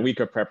that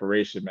week of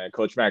preparation, man.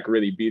 Coach Mack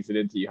really beats it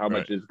into you how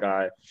much this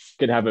guy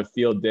could have a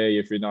field day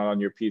if you're not on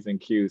your P's and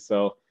Q's.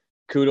 So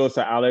kudos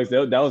to Alex.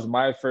 That was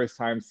my first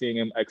time seeing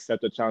him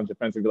accept a challenge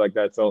defensively like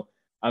that. So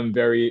I'm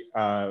very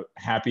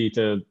happy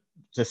to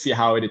see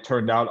how it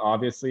turned out,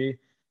 obviously.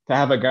 To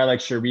have a guy like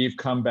Sharife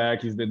come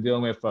back, he's been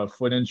dealing with a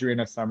foot injury in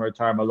the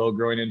summertime, a low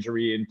groin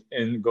injury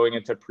in going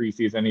into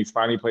preseason. He's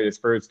finally played his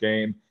first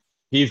game.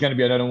 He's going to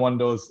be another one of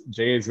those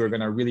Jays who are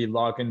going to really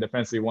lock in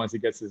defensively once he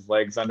gets his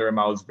legs under him.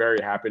 I was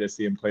very happy to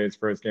see him play his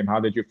first game. How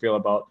did you feel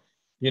about,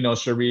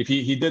 Sharife?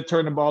 He did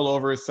turn the ball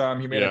over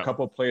some. He made a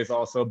couple of plays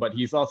also, but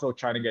he's also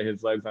trying to get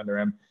his legs under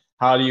him.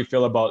 How do you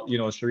feel about,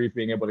 Sharife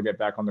being able to get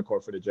back on the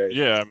court for the Jays?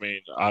 Yeah, I mean,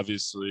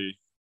 obviously,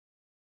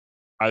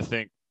 I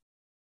think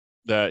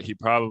that he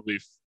probably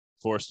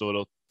forced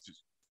a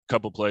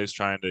couple plays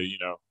trying to,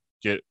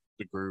 get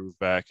the groove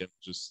back and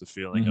just the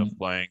feeling of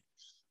playing.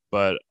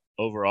 But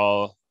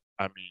overall,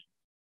 I mean,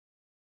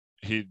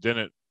 he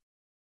didn't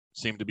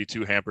seem to be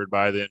too hampered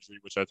by the injury,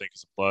 which I think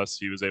is a plus.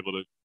 He was able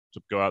to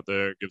go out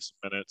there, give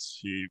some minutes.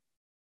 He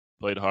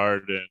played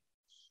hard and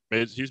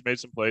he's made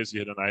some plays. He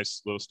had a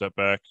nice little step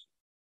back,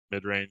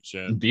 mid-range,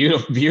 and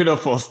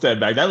beautiful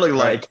step back. That looked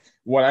like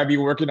what I'd be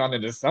working on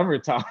in the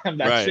summertime.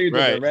 That change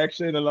of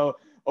direction, a little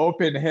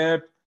open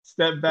hip,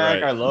 step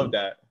back. I love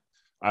that.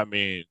 I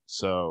mean,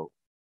 so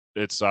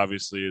it's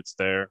obviously it's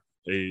there.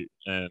 I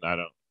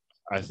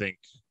think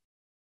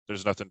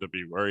there's nothing to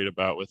be worried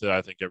about with it.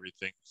 I think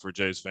everything for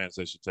Jays fans,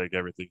 they should take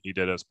everything he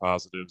did as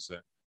positives,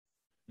 and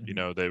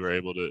they were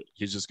able to.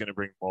 He's just going to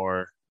bring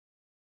more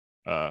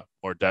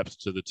depth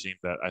to the team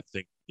that I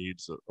think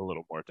needs a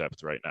little more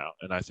depth right now.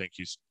 And I think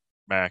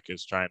Mac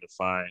is trying to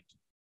find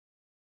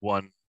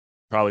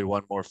probably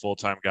one more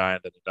full-time guy,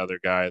 and then another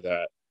guy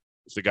that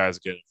if the guy's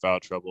getting foul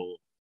trouble,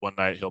 one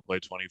night he'll play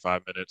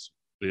 25 minutes,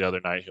 the other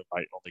night he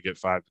might only get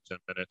 5 to 10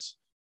 minutes,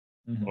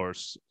 or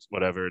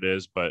whatever it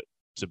is, but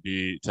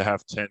to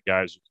have 10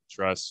 guys you can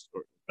trust,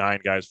 or 9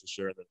 guys for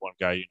sure, and then one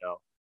guy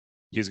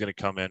he's going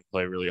to come in,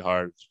 play really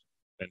hard,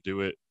 and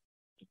do it,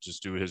 and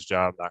just do his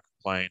job, not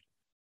complain.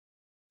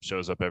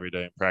 Shows up every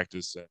day in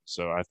practice, and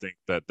so I think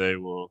that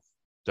he'll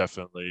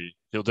definitely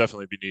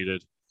be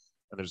needed,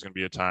 and there's going to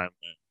be a time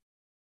when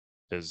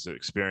his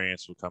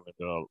experience will come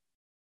into.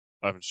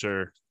 I'm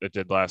sure it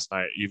did last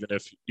night, even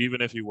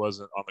if he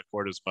wasn't on the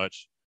court as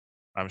much.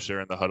 I'm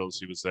sure in the huddles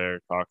he was there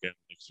talking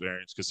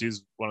experience, because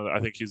he's I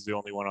think he's the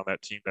only one on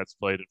that team that's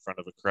played in front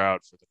of a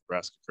crowd for the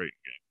Nebraska Creighton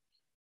game.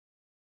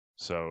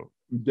 So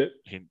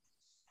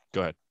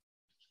go ahead.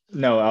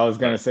 No, I was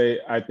going to say,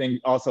 I think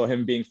also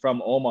him being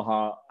from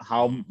Omaha,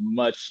 how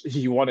much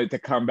he wanted to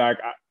come back.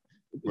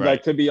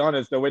 Like, to be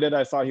honest, the way that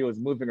I saw he was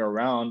moving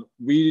around,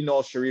 we know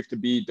Sharife to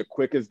be the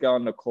quickest guy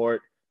on the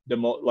court.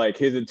 Like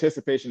his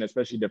anticipation,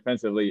 especially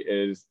defensively,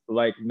 is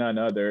like none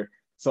other.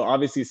 So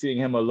obviously seeing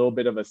him a little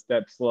bit of a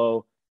step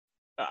slow,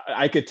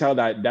 I could tell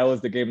that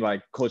was the game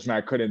like Coach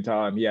Mack couldn't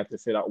tell him he had to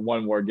sit out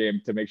one more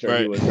game to make sure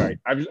he was right.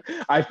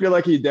 I feel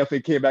like he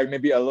definitely came back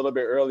maybe a little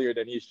bit earlier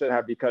than he should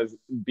have, because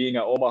being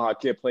an Omaha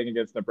kid playing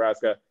against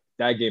Nebraska,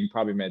 that game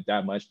probably meant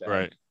that much to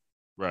him.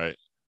 Right.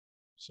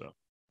 So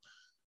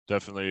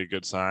definitely a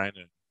good sign.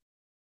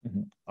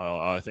 And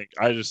I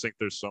just think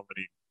there's so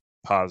many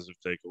positive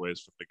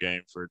takeaways from the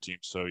game for a team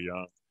so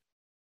young.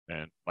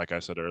 And like I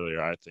said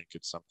earlier, I think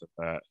it's something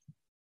that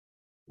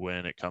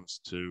when it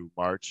comes to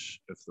March,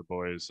 if the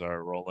boys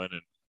are rolling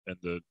and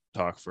the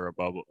talk for a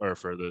bubble or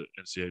for the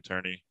NCAA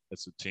tourney,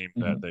 it's a team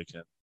that they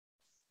can,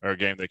 or a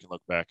game they can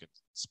look back and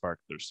spark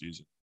their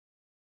season.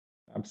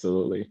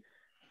 Absolutely.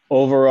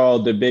 Overall,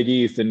 the Big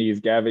East in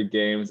these Gavitt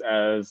games,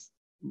 as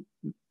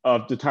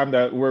of the time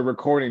that we're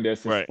recording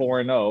this is Right.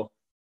 4-0.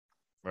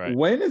 Right.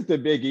 When is the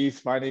Big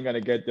East finally going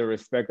to get the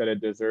respect that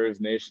it deserves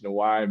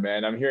nationwide,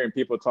 man? I'm hearing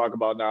people talk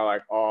about now,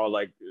 like, oh,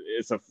 like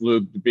it's a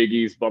fluke, the Big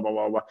East, blah, blah,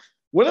 blah, blah.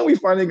 When are we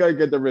finally going to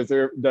get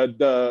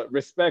the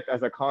respect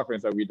as a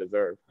conference that we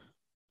deserve?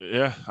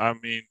 Yeah, I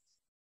mean,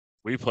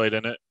 we played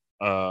in it.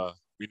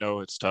 We know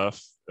it's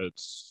tough. It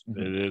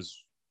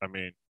is. I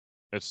mean,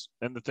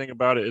 and the thing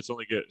about it, it's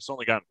only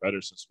gotten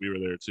better since we were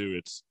there too.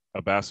 It's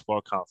a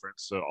basketball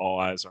conference, so all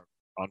eyes are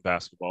on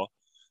basketball.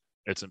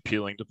 It's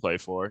appealing to play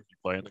for. You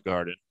play in the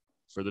Garden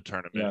for the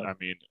tournament. Yeah. I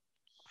mean,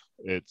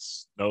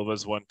 it's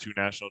Nova's won 2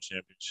 national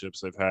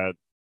championships. They've had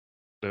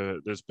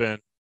there's been.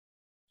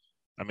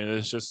 I mean,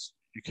 it's just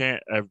you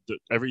can't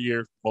every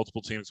year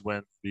multiple teams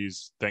win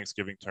these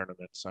Thanksgiving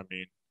tournaments. I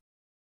mean,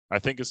 I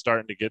think it's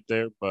starting to get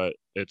there, but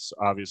it's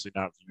obviously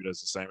not viewed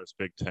as the same as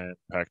Big Ten,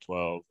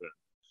 Pac-12, and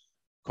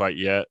quite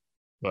yet.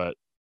 But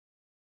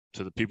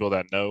to the people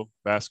that know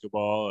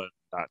basketball and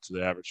not to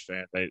the average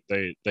fan,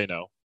 they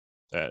know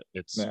that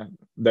it's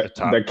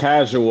the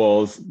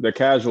casuals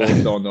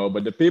don't know,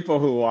 but the people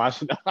who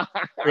watch,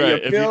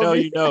 right? If you know,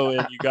 you know,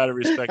 and you got to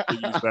respect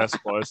Big East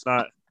basketball. It's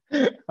not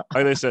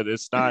like they said,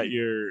 it's not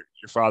your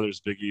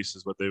father's Big East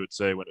is what they would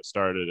say when it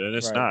started, and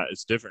it's not.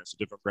 It's different. It's a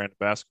different brand of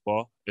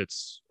basketball.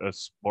 It's a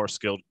more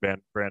skilled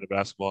brand of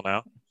basketball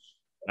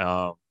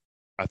now.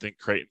 I think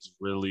Creighton's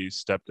really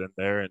stepped in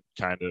there and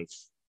kind of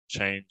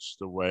changed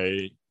the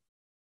way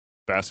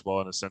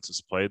basketball in a sense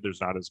is played.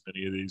 There's not as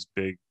many of these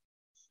big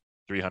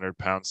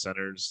 300-pound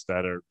centers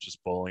that are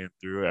just bullying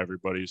through.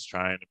 Everybody's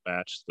trying to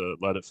match the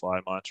let it fly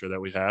mantra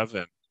that we have,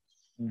 and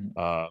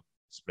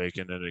it's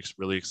making it a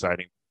really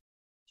exciting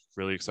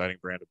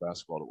brand of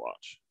basketball to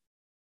watch.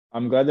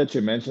 I'm glad that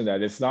you mentioned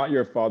that. It's not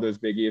your father's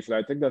Big East, and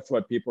I think that's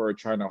what people are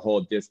trying to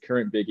hold this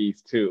current Big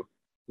East to.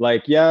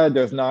 Like, yeah,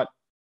 there's not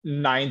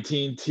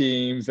 19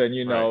 teams, and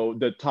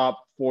the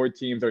top 4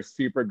 teams are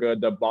super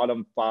good. The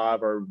bottom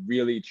 5 are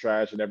really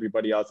trash, and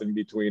everybody else in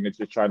between is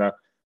just trying to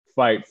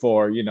fight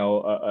for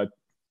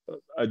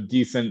a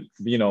decent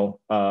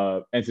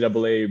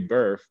NCAA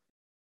berth.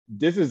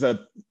 This is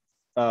a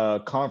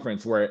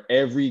conference where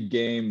every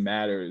game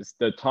matters.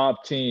 The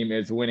top team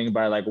is winning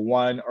by like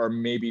 1 or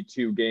maybe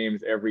 2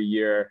 games every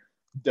year.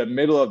 The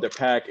middle of the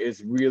pack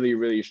is really,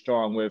 really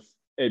strong, with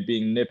it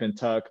being nip and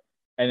tuck.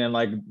 And then,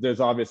 like, there's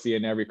obviously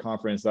in every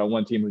conference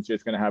one team who's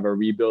just going to have a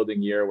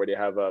rebuilding year where they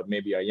have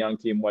maybe a young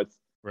team,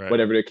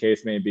 whatever the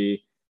case may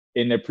be.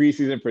 In the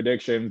preseason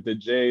predictions, the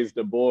Jays,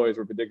 the boys,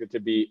 were predicted to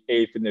be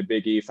 8th in the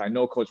Big East. I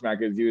know Coach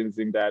Mack is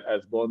using that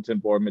as bulletin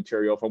board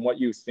material. From what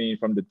you've seen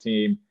from the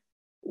team,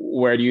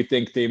 where do you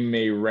think they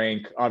may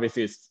rank?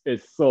 Obviously,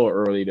 it's so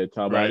early to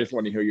tell, but I just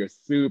want to hear your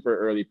super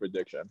early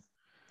prediction.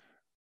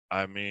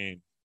 I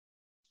mean,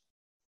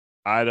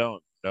 I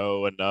don't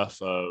know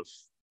enough of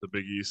the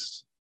Big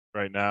East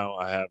right now.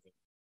 I haven't.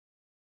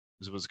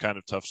 It was kind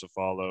of tough to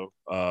follow.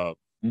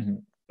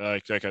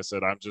 Like I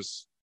said, I'm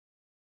just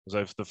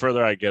the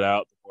further I get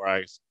out, the more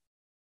I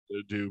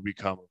do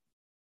become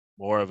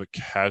more of a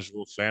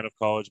casual fan of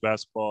college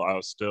basketball. I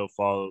will still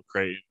follow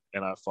Creighton,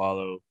 and I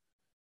follow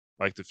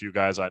like the few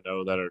guys I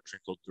know that are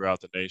trickled throughout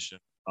the nation.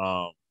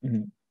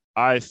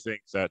 I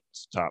think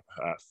that's top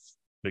half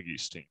Big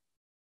East team.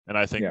 And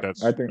I think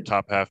the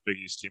top half Big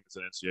East team is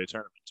an NCAA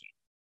tournament team.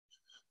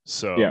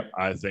 So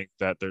I think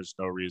that there's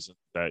no reason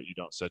that you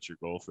don't set your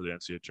goal for the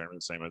NCAA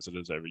tournament the same as it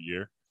is every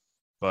year.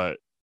 But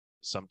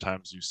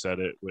sometimes you set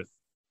it with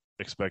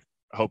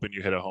hoping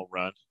you hit a home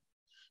run,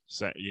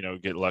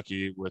 get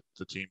lucky with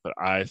the team. But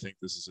I think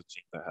this is a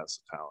team that has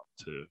the talent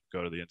to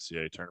go to the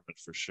NCAA tournament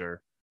for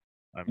sure.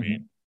 I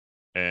mean,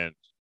 and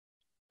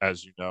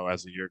as you know,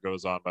 as the year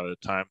goes on, by the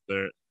time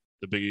the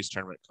Big East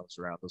tournament comes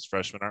around, those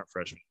freshmen aren't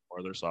freshmen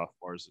anymore, they're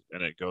sophomores,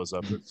 and it goes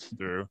up and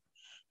through,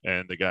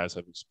 and the guys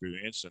have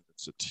experience, and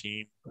it's a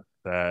team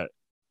that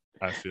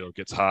I feel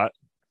gets hot.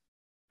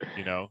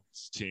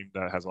 It's a team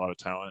that has a lot of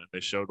talent, and they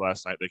showed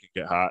last night they can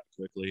get hot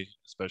quickly,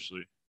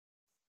 especially,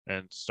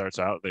 and starts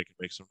out, they can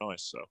make some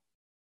noise. So,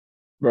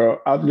 bro,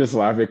 I'm just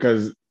laughing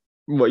because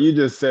what you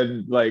just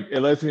said, like,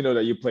 it lets me know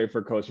that you play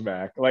for Coach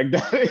Mack. Like,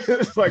 that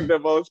is like the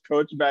most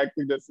Coach Mack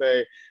thing to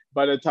say.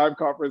 By the time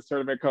conference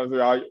tournament comes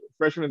around,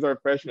 freshmen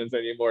aren't freshmen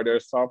anymore. They're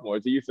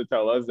sophomores. He used to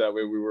tell us that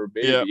when we were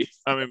babies.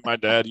 Yeah, I mean, my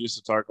dad used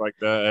to talk like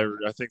that.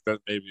 I think that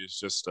maybe is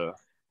just a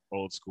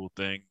old school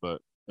thing,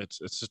 but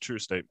it's a true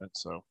statement.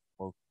 So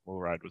we'll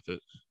ride with it.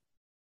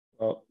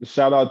 Well,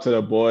 shout out to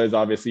the boys.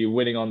 Obviously,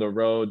 winning on the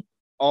road,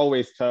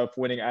 always tough.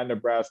 Winning at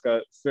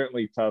Nebraska,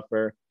 certainly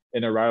tougher.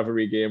 In a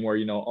rivalry game where,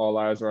 all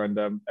eyes were on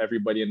them.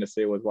 Everybody in the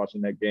state was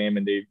watching that game,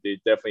 and they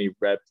definitely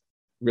repped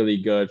really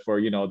good for,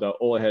 the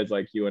old heads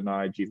like you and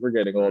I. Geez, we're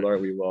getting old,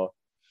 aren't we? Well,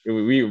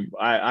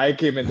 I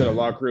came into the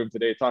locker room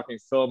today talking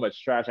so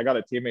much trash. I got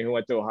a teammate who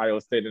went to Ohio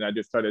State, and I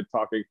just started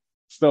talking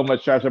so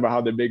much trash about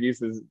how the Big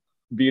East is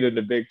beating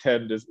the Big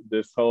Ten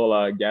this whole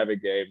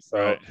Gavitt game.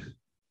 So,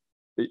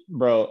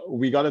 bro,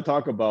 we got to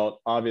talk about,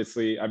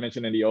 obviously, I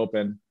mentioned in the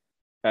open,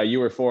 you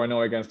were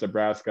 4-0 against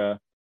Nebraska.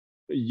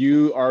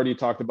 you already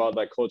talked about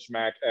like Coach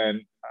Mack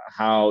and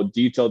how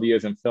detailed he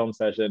is in film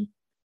session.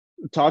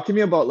 Talk to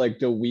me about like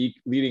the week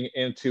leading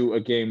into a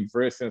game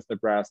versus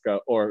Nebraska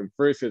or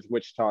versus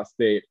Wichita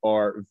State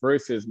or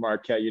versus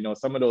Marquette,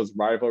 some of those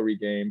rivalry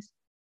games.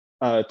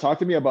 Talk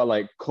to me about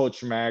like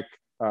Coach Mack,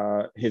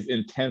 his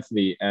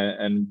intensity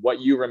and what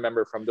you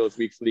remember from those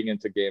weeks leading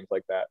into games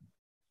like that.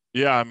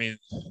 Yeah, I mean,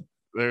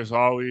 there's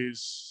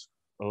always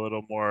a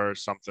little more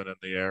something in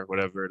the air,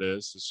 whatever it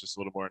is. It's just a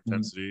little more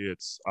intensity. Mm-hmm.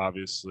 It's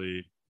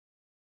obviously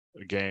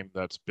a game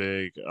that's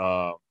big.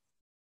 I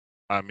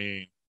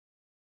mean,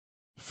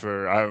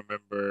 I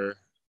remember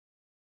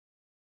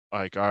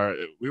like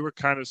we were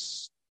kind of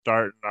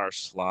starting our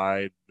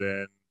slide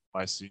then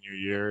my senior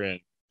year, and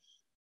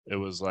it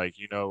was like,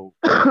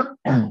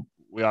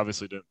 we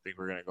obviously didn't think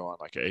we were going to go on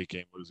like an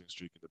 8-game losing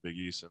streak in the Big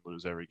East and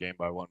lose every game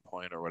by 1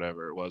 point or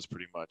whatever it was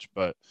pretty much.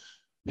 But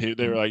they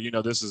were like,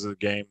 this is a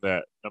game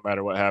that no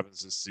matter what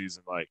happens this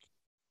season, like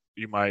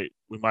we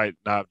might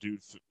not do,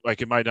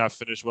 like it might not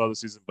finish well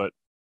this season, but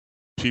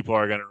people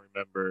are going to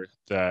remember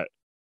that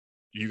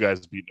you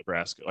guys beat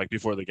Nebraska, like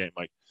before the game.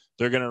 Like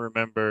they're going to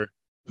remember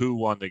who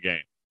won the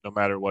game, no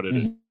matter what it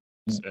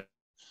is.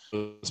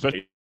 And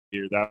especially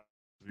here, that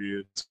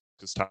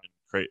because time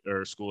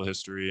or school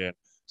history. And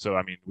so,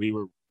 I mean, we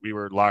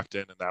were locked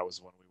in, and that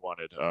was when we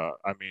wanted.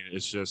 I mean,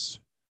 it's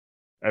just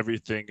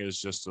everything is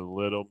just a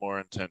little more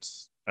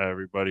intense.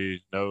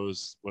 Everybody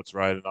knows what's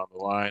riding on the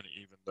line,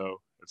 even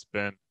though it's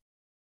been.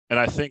 And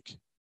I think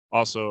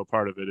also a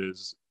part of it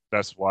is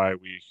that's why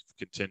we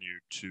continue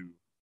to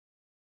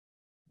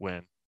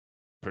win,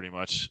 pretty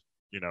much.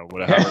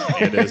 Whatever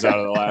it is out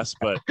of the last,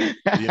 but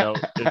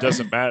it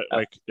doesn't matter.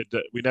 Like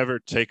we never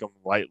take them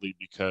lightly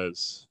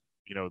because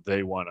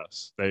they want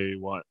us. They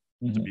want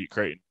to beat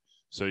Creighton.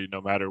 So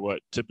no matter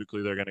what,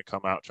 typically they're going to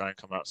try and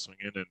come out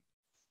swinging and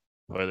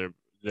play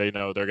they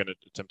know they're going to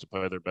attempt to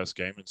play their best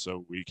game, and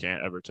so we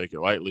can't ever take it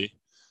lightly.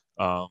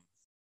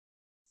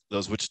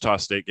 Those Wichita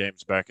State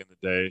games back in the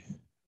day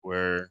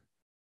were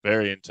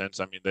very intense.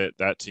 I mean,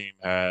 that team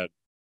had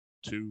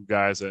 2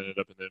 guys that ended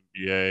up in the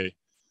NBA.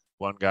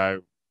 One guy,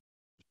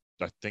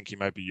 I think he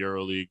might be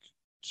EuroLeague,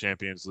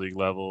 Champions League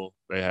level.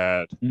 They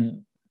had a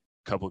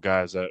couple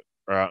guys that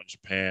are out in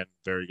Japan,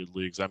 very good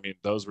leagues. I mean,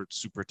 those were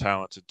super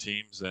talented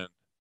teams, and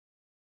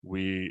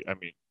we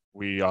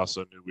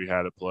also knew we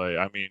had to play.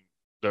 I mean,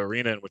 the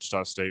arena in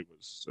Wichita State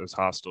was as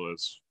hostile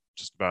as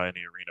just about any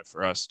arena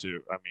for us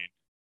too. I mean,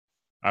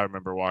 I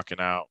remember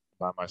walking out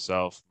by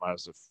myself.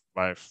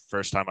 My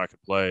first time I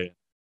could play,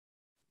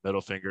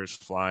 middle fingers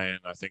flying.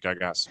 I think I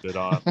got spit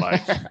on.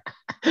 Like,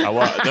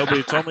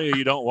 nobody told me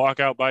you don't walk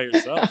out by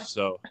yourself.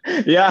 So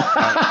yeah.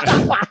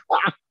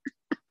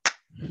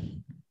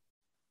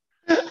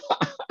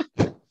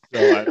 So,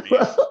 I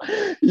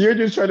mean, you're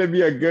just trying to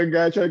be a good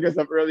guy, trying to get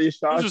some early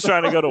shots. I'm just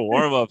trying to go to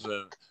warm-ups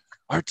and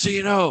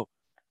Artino,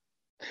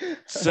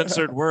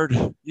 censored word,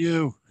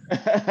 you.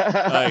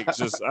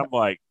 I'm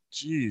like,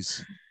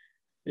 geez.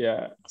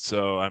 Yeah.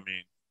 So, I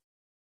mean,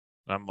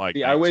 I'm like,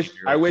 I wish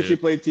you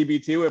played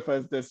TBT with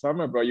us this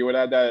summer, bro. You would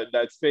have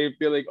that same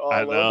feeling all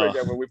over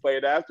again when we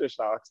played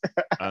Aftershocks.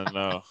 I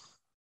know.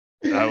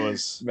 That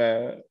was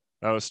man.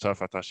 That was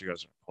tough. I thought you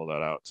guys would pull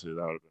that out too.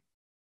 That would have been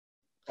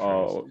crazy.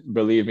 Oh,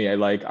 believe me,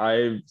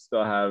 I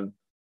still have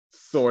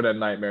sort of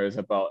nightmares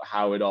about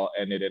how it all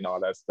ended and all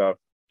that stuff.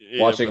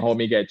 Yeah, watching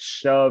homie get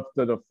shoved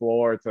to the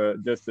floor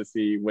just to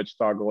see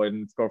Wichita go in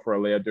and score for a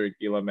layup during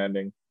Elam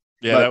ending.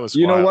 Yeah, but that was.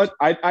 You wild. know what?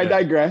 I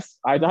digress.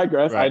 Right.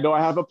 Right. I know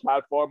I have a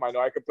platform. I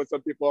know I can put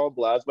some people on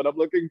blast, but I'm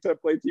looking to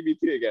play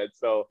TBT again.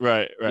 So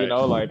right.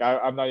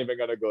 I'm not even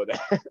gonna go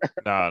there.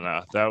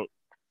 No.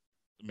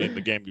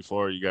 The game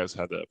before you guys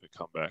had the epic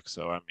comeback.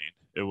 So I mean,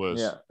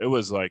 it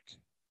was like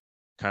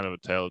kind of a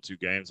tale of 2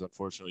 games.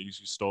 Unfortunately, you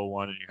stole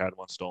one and you had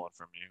one stolen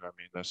from you. I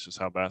mean, that's just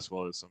how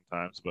basketball is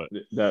sometimes. But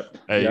you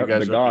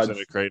guys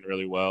represented Creighton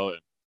really well, and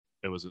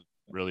it was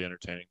really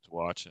entertaining to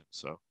watch. And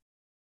so,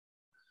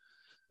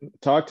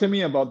 talk to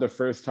me about the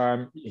first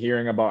time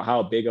hearing about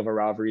how big of a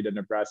rivalry the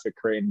Nebraska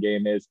Creighton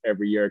game is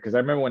every year. Because I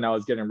remember when I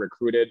was getting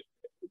recruited,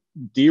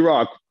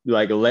 D-Rock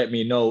let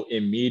me know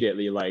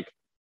immediately,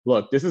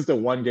 look, this is the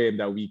one game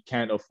that we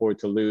can't afford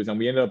to lose. And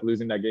we ended up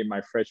losing that game my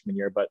freshman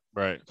year. But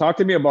talk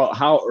to me about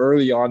how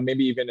early on,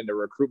 maybe even in the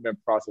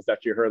recruitment process, that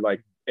you heard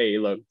hey,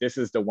 look, this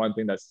is the one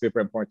thing that's super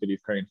important to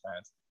these Creighton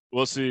fans.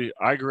 Well, see,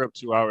 I grew up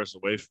 2 hours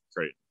away from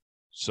Creighton.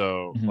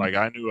 So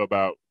I knew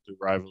about the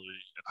rivalry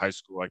in high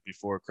school,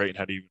 before Creighton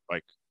had even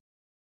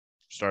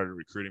started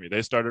recruiting me.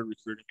 They started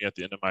recruiting me at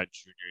the end of my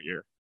junior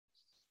year.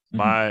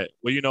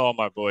 All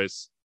my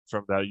boys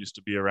from that used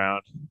to be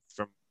around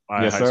from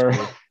my high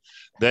school.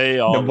 They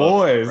all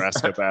love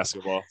Nebraska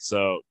basketball.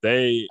 So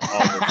they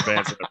all were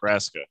fans of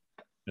Nebraska.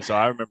 And so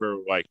I remember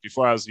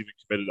before I was even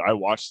committed, I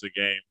watched the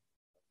game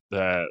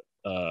that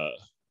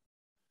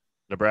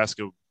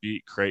Nebraska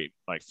beat Creighton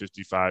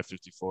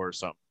 55-54 or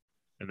something.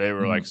 And they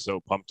were so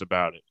pumped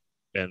about it.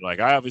 And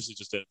I obviously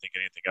just didn't think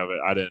anything of it.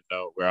 I didn't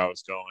know where I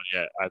was going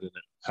yet.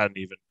 Hadn't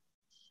even,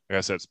 like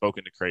I said,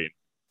 spoken to Creighton.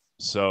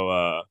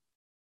 So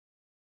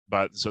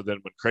but so then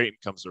when Creighton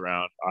comes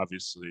around,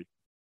 obviously,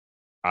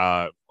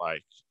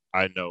 like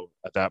I know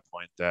at that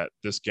point that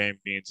this game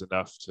means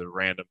enough to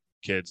random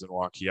kids in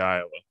Waukee,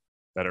 Iowa,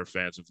 that are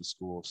fans of the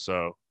school.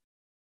 So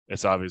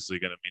it's obviously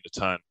going to mean a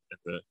ton in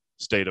the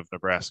state of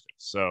Nebraska.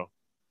 So,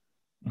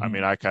 I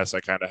mean, I guess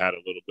I kind of had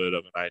a little bit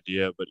of an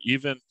idea, but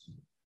even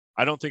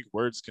I don't think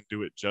words can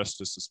do it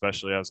justice,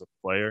 especially as a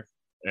player.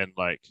 And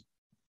like,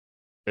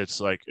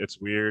 it's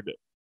weird.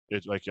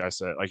 It's like I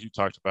said, like you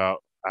talked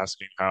about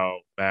asking how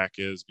Mac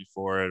is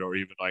before it, or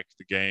even like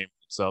the game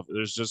itself.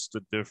 There's just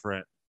a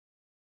different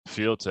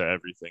feel to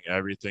everything.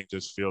 Everything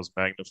just feels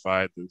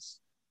magnified.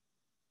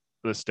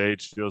 The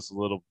stage feels a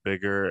little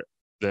bigger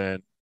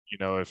than, you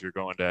know, if you're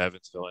going to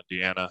Evansville,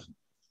 Indiana,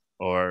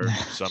 or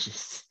some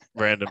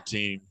random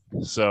team.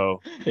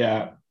 So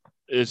yeah,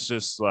 it's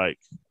just like,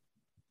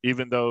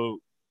 even though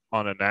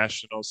on a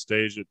national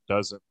stage it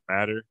doesn't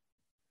matter,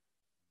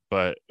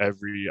 but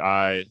every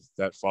eye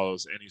that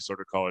follows any sort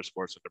of college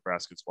sports in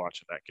Nebraska is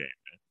watching that game.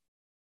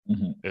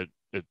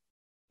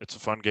 It's a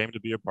fun game to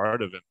be a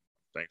part of, and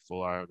I'm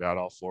thankful I got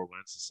all 4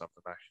 wins. It's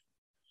something I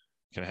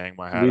can hang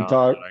my hat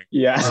on.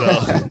 Yeah.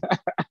 So.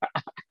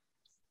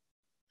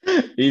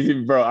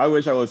 Easy, bro. I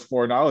wish I was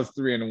 4. I was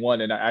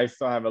 3-1, and I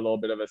still have a little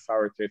bit of a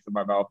sour taste in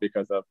my mouth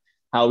because of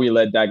how we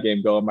let that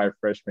game go in my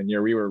freshman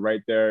year. We were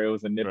right there. It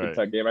was a nip and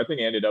tuck game. I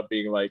think it ended up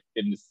being like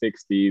in the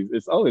 60s.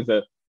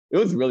 It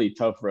was really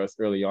tough for us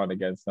early on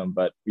against them,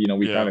 but you know,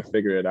 we kind of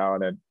figured it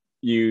out. And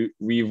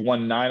we've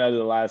won 9 out of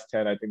the last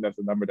 10. I think that's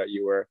the number that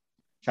you were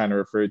trying to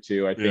refer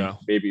to. I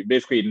think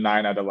basically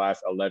 9 out of the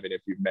last 11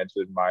 if you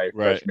mentioned my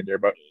freshman year,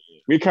 but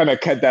we kind of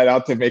cut that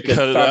out to make it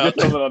sound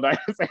just a little nicer.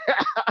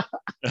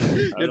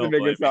 Just to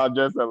make it sound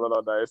just a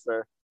little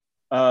nicer.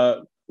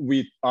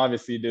 We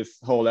obviously, this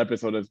whole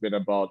episode has been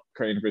about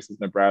Creighton versus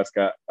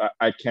Nebraska.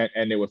 I can't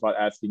end it without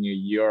asking you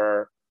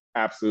your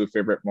absolute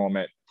favorite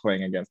moment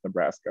playing against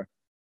Nebraska.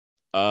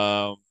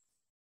 Either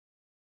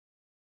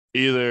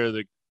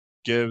the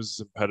Gibbs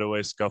and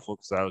Petaway scuffle,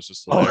 because that was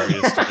just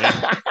hilarious to me.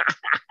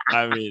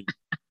 I mean,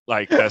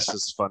 like, that's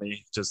just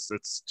funny. It's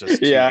just two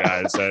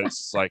guys.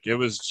 It's like, it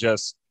was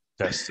just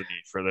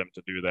destiny for them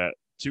to do that.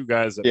 2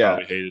 guys that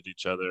probably hated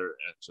each other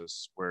and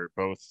just were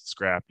both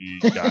scrappy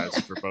guys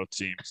for both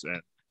teams.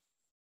 And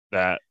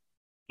that,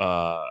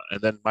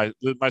 and then my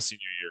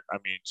senior year, I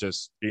mean,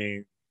 just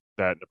being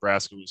that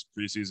Nebraska was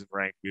preseason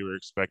ranked, we were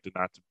expected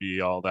not to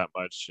be all that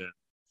much. And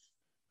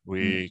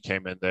we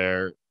came in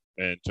there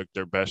and took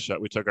their best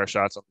shot. We took our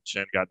shots on the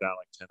chin, got down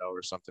like 10-0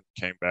 or something,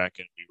 came back,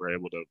 and we were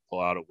able to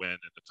pull out a win at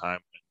a time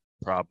when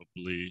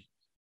probably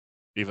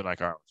even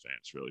like our own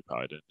fans really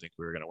probably didn't think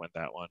we were going to win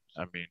that one.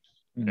 I mean,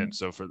 and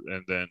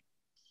then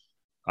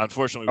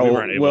unfortunately we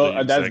weren't able to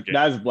use that game.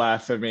 That's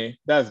blasphemy.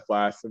 That's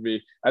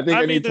blasphemy. I think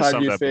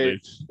anytime you say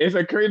it's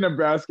a Creighton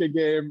Nebraska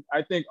game,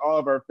 I think all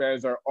of our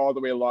fans are all the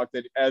way locked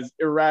in. As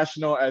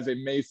irrational as it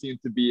may seem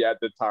to be at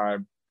the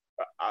time,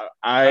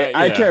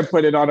 I can't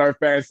put it on our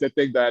fans to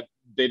think that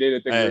they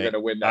didn't think we were going to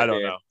win that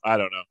game. I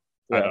don't know,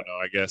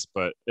 I guess,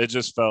 but it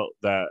just felt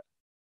that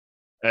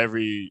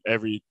everybody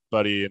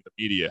in the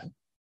media,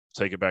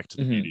 take it back to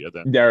the media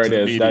then. There it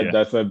is.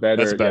 That's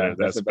better.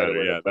 That's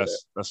better. Yeah,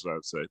 that's what I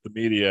would say. The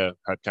media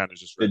had kind of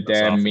just the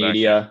damn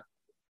media.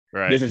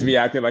 Right. This is me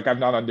acting like I'm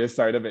not on this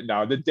side of it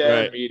now. The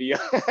damn media.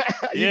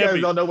 You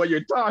guys don't know what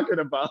you're talking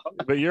about.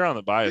 But you're on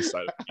the biased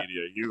side of the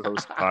media. You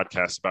host a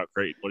podcast about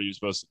Creighton. What are you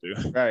supposed to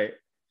do? Right.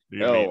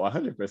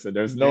 100%.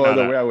 There's no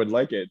other way I would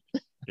like it.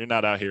 You're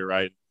not out here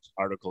writing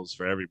articles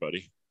for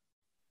everybody.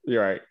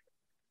 You're right.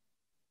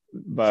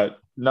 But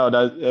no,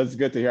 that's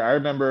good to hear. I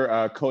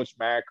remember Coach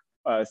Mack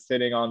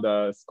sitting on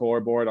the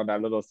scoreboard on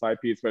that little side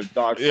piece with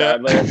Doc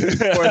Sadler,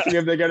 forcing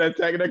him to get a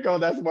technical.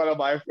 That's one of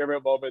my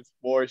favorite moments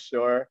for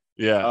sure.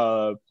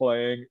 Yeah.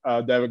 Playing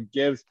that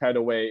Gibbs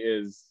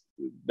Petaway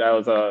that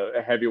was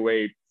a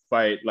heavyweight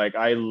fight. Like,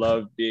 I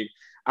was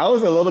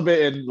a little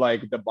bit in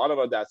like the bottom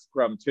of that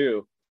scrum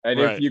too. And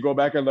if you go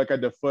back and look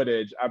at the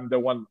footage, I'm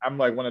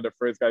like one of the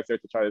first guys there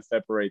to try to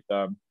separate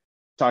them,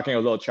 talking a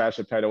little trash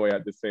to Petaway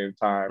at the same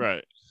time.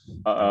 Right.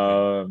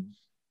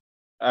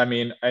 I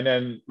mean,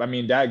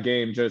 that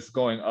game just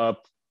going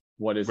up,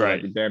 what is it,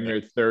 like damn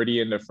near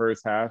 30 in the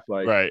first half?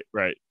 Like,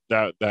 right.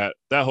 That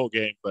whole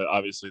game, but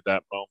obviously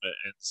that moment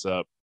ends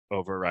up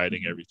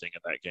overriding everything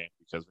in that game,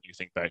 because when you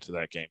think back to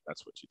that game,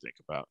 that's what you think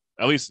about.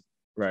 At least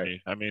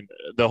me. I mean,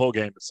 the whole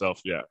game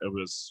itself, it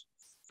was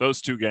those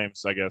 2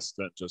 games, I guess,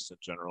 then just in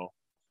general.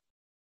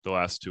 The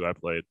last 2 I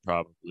played,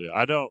 probably.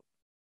 I don't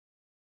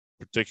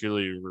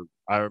particularly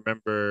I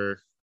remember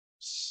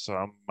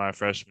some my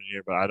freshman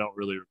year, but I don't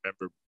really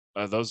remember.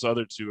 Those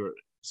other 2 are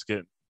it's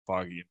getting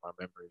foggy in my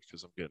memory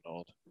because I'm getting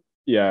old.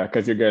 Yeah,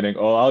 because you're getting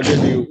old. I'll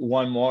give you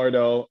one more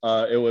though.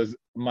 It was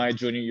my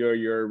junior year,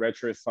 your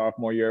retro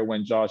sophomore year,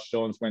 when Josh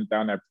Jones went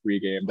down at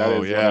pregame. That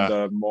is one of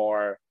the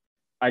more,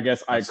 I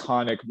guess,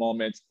 iconic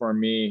moments for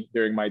me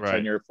during my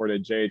tenure for the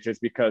Jays,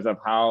 just because of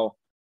how,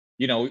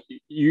 do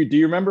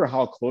you remember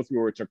how close we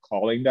were to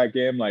calling that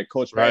game? Like,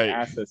 Coach Wright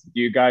asked us,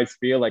 do you guys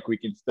feel like we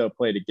can still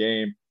play the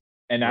game?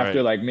 And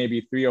after like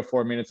maybe 3 or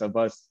 4 minutes of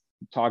us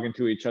talking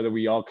to each other,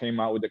 we all came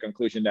out with the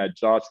conclusion that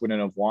Josh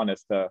wouldn't have wanted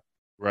us to,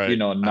 Right.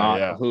 not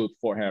Yeah. hoop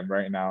for him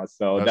right now.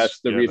 So that's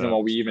the reason why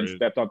we even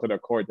stepped onto the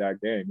court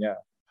that game. Yeah.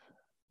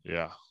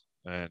 Yeah.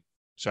 And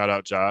shout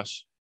out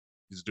Josh.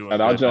 He's doing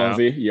Shout out good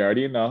Jonesy. now. You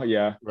already know.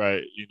 Yeah.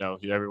 Right.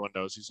 Everyone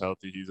knows he's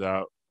healthy. He's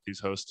out. He's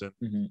hosting.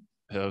 Mm-hmm.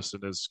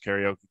 Hosting his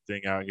karaoke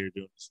thing out here,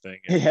 doing his thing.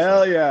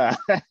 Hell yeah.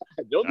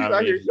 Jonesy's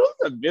out here.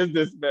 Jonesy's a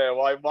businessman.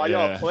 While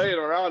y'all playing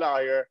around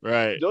out here.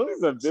 Right.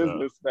 Jonesy's a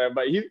businessman.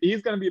 But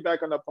he's going to be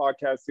back on the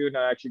podcast soon.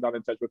 I actually got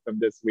in touch with him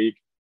this week.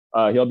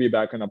 He'll be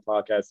back on the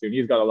podcast soon.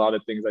 He's got a lot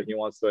of things that he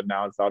wants to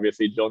announce.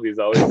 Obviously, Jonesy's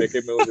always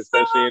making moves,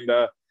 especially in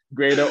the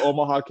greater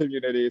Omaha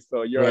community.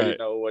 So you already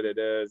know what it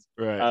is.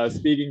 Right.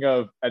 Speaking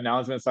of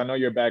announcements, I know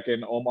you're back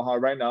in Omaha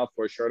right now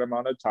for a short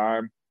amount of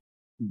time.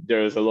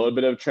 There's a little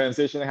bit of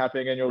transition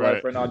happening in your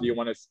life right now. Do you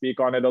want to speak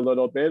on it a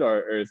little bit,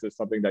 or is this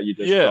something that you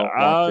just don't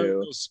want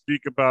to? I'll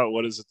speak about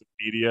what is it, the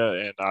media,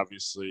 and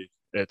obviously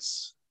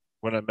it's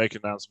when I make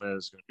an announcement,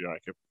 it's going to be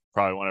like it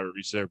probably won't ever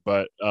reach there.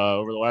 But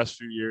over the last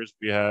few years,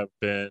 we have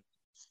been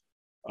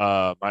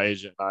my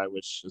agent and I,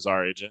 which is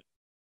our agent.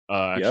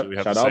 Actually, we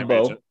have the same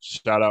agent.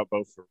 Shout out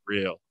Bo for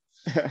real.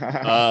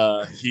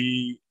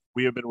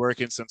 We have been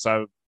working since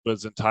I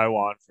was in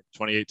Taiwan from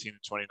 2018 to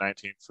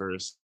 2019 for a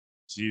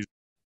season,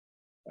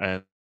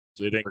 and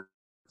they didn't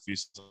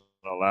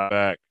allow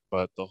back.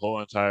 But the whole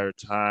entire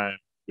time,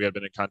 we have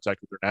been in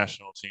contact with their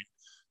national team,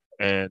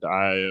 and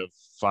I have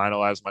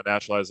finalized my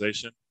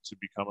naturalization to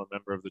become a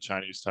member of the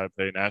Chinese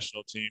Taipei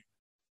national team.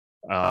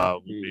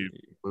 We'll be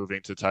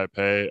moving to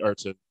Taipei or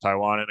to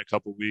Taiwan in a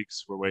couple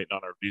weeks. We're waiting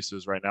on our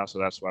visas right now, so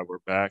that's why we're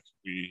back.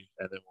 And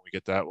then when we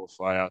get that, we'll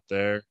fly out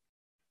there,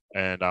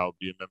 and I'll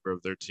be a member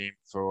of their team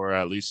for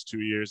at least 2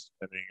 years,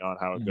 depending on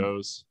how it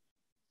goes.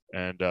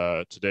 And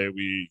today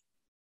we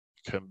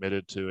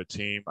committed to a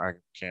team. I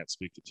can't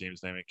speak the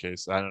team's name in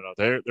case I don't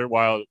know. They're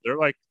wild.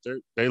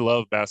 They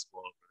love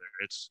basketball over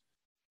there.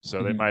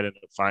 So they might end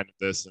up finding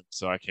this, and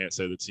so I can't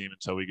say the team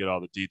until we get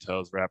all the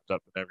details wrapped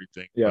up and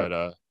everything. Yeah.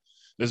 But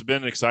it's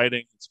been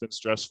exciting. It's been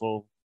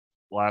stressful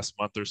last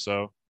month or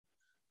so.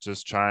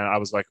 Just trying. I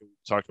was like we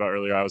talked about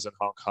earlier. I was in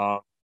Hong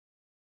Kong,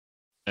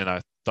 and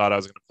I thought I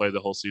was going to play the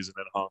whole season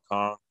in Hong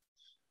Kong,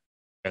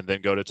 and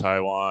then go to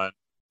Taiwan.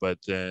 But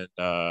then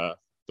the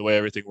way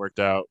everything worked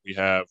out, we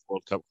have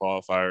World Cup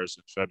qualifiers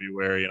in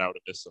February, and I would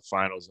have missed the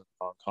finals in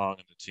Hong Kong.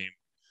 And the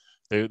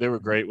team, they were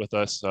great with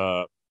us.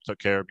 Took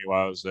care of me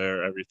while I was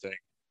there, everything,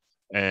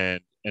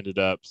 and ended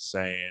up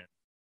saying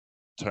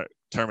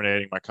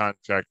terminating my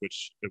contract,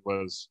 which it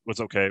was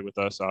okay with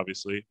us.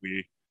 Obviously,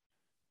 we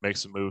make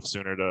some moves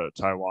sooner to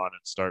Taiwan and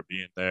start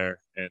being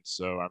there. And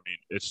so, I mean,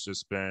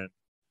 it's been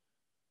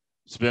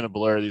a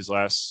blur these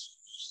last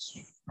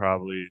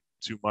probably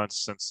 2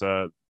 months since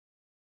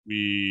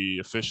we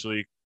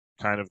officially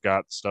kind of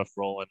got stuff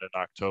rolling in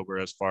October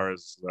as far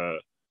as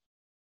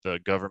the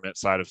government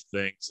side of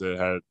things that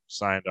had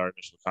signed our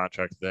initial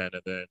contract then,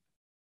 and then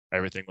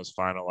everything was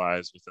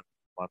finalized within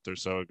a month or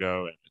so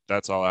ago, and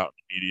that's all out in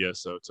the media,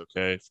 so it's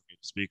okay for me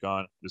to speak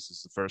on. This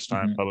is the first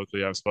time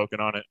publicly I've spoken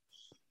on it.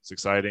 It's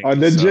exciting. On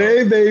the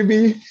J,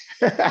 baby.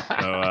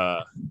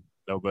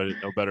 No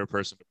better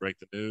person to break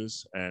the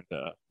news, and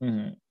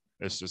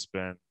it's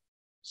been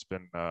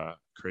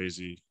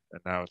crazy,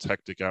 and now it's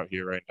hectic out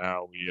here right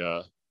now. We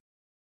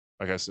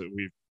like I said,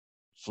 we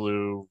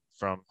flew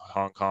from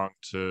Hong Kong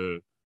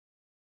to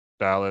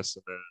Dallas,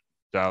 and then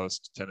Dallas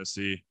to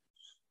Tennessee,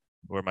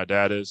 where my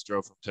dad is.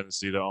 Drove from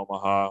Tennessee to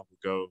Omaha. We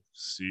go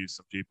see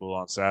some people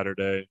on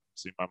Saturday,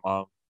 see my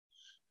mom,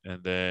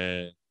 and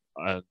then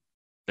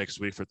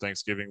next week for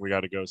Thanksgiving we got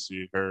to go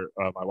see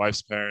my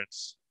wife's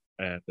parents,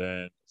 and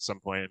then at some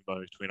point in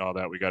between all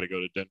that we got to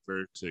go to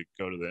Denver to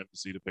go to the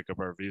embassy to pick up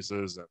our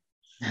visas, and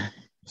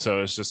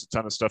so it's just a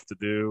ton of stuff to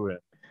do.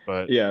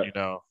 But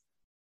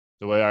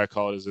the way I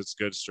call it is it's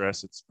good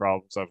stress. It's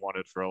problems I've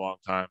wanted for a long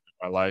time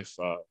in my life.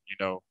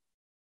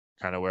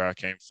 Kind of where I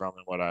came from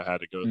and what I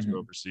had to go through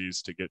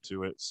overseas to get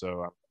to it.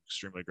 So I'm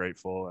extremely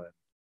grateful,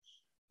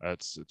 and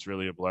it's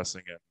really a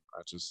blessing. And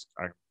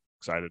I'm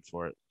excited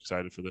for it.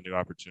 Excited for the new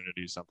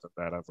opportunity, something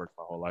that I've worked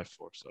my whole life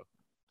for. So,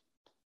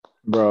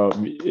 bro,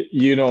 me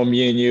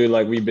and you,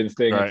 like we've been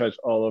staying in touch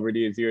all over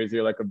these years.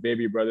 You're like a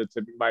baby brother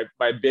to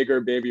my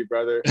bigger baby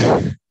brother,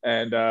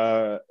 and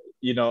I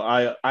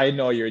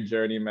know your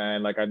journey,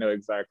 man. Like I know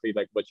exactly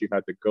like what you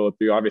had to go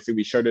through. Obviously,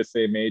 we share the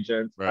same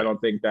agent. I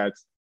don't think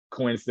that's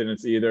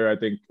coincidence either. I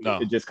think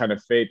it just kind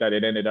of fate that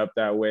it ended up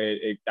that way.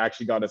 It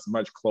actually got us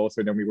much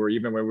closer than we were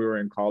even when we were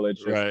in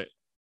college.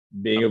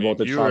 Being able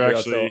to talk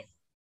about. So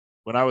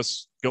when I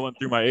was going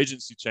through my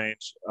agency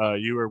change,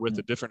 you were with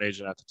a different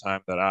agent at the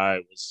time that I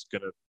was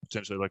gonna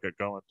potentially look at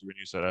going through, and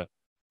you said,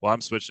 "Well,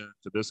 I'm switching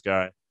to this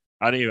guy."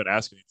 I didn't even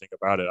ask anything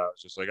about it. I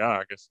was just like,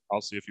 I guess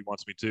I'll see if he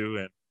wants me to,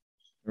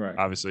 and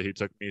obviously he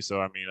took me. So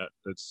I mean,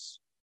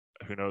 it's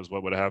who knows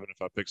what would have happened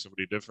if I picked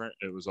somebody different.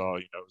 It was all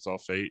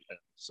fate, and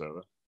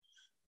so.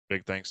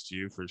 Big thanks to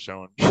you for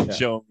showing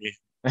me.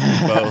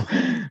 Well,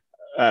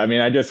 I mean,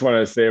 I just want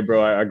to say,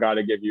 bro, I got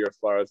to give you your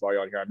flowers while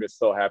you're on here. I'm just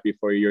so happy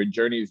for you. Your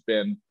journey's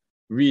been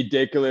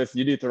ridiculous.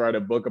 You need to write a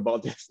book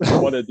about this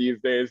one of these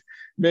days.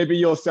 Maybe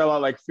you'll sell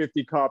out like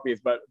 50 copies,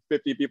 but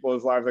 50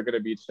 people's lives are going to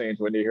be changed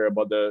when they hear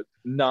about the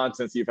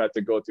nonsense you've had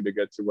to go to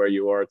get to where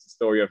you are. It's a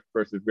story of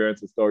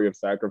perseverance, a story of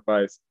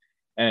sacrifice.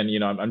 And, you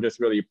know, I'm just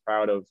really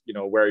proud of, you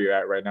know, where you're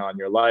at right now in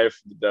your life,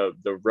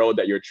 the road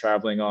that you're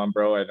traveling on,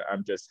 bro. And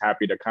I'm just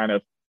happy to kind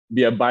of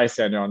be a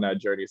bystander on that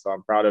journey. So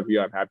I'm proud of you.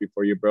 I'm happy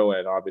for you, bro.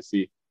 And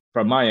obviously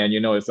from my end,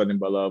 you know, it's nothing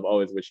but love.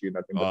 Always wish you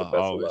nothing but the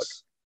best of luck.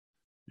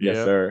 Yes,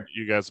 sir.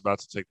 You guys about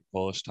to take the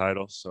Polish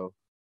title, so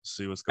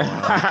see what's going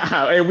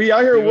on. Hey, we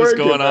out here working. What's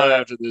going on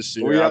after this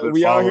year?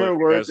 We out here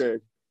working.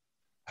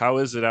 How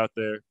is it out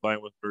there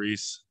playing with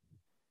Maurice?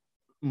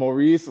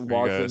 Maurice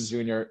Watson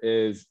Jr.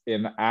 is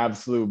an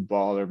absolute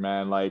baller,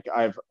 man. Like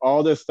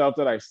all the stuff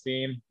that I've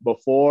seen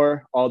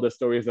before, all the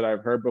stories that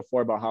I've heard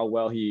before about how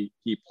well he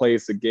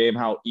plays the game,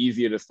 how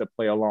easy it is to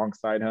play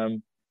alongside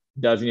him,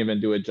 doesn't even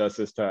do it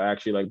justice to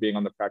actually like being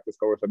on the practice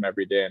court with him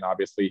every day, and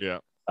obviously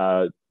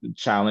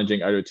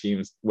challenging other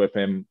teams with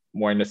him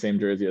wearing the same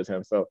jersey as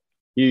him. So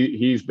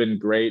he's been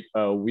great.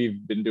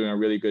 We've been doing a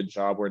really good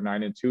job. We're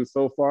 9-2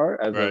 so far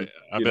as of,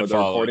 you know, the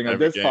recording of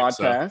this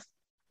podcast. So.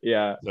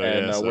 Yeah,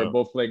 we're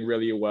both playing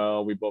really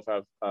well. We both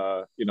have,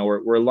 you know,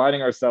 we're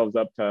lining ourselves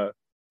up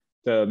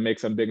to make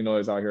some big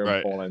noise out here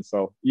in Poland.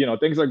 So, you know,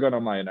 things are good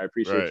on my end. I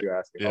appreciate you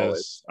asking. Yes,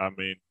 always. I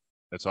mean,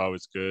 it's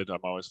always good. I'm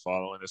always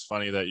following. It's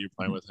funny that you're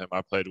playing with him.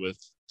 I played with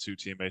 2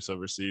 teammates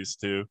overseas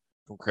too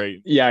from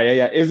Creighton. Yeah.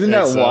 Isn't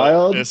that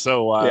wild? It's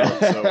so wild.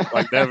 Yeah. So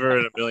like never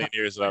in a million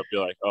years would I be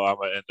like, oh, I'm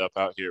gonna end up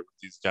out here with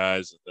these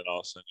guys, and then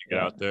all of a sudden you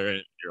get out there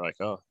and you're like,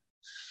 oh,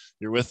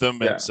 you're with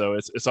them, and so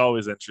it's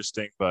always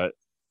interesting, but.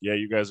 Yeah,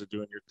 you guys are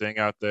doing your thing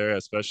out there,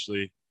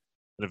 especially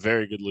in a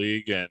very good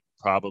league, and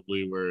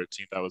probably we're a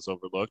team that was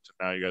overlooked.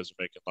 And now you guys are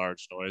making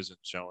large noise and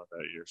showing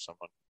that you're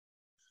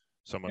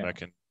someone that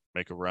can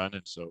make a run.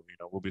 And so, you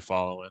know, we'll be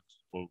following.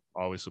 We'll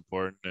always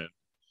support, and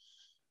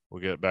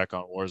we'll get back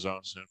on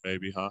Warzone soon,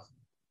 maybe, huh?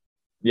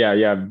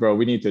 Yeah, bro.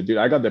 We need to do.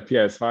 I got the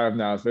PS5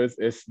 now, so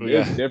it's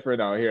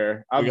different out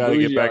here. We gotta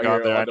get back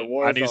on there.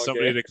 I need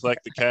somebody to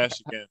collect the cash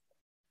again.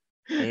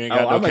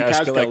 I'm a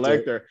cash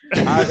collector.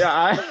 I'm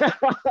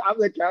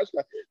the cash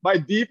collector. My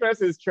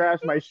defense is trash.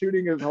 My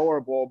shooting is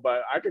horrible,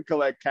 but I could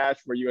collect cash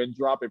for you and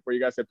drop it for you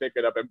guys to pick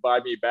it up and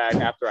buy me back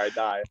after I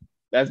die.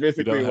 That's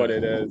basically what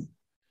it is.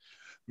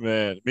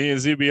 Man, me and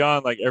Z be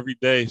on like every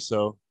day,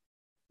 so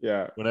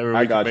yeah. Whenever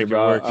we can make it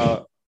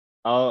work.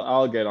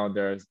 I'll get on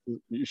there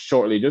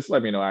shortly. Just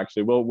let me know.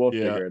 Actually, we'll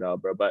figure it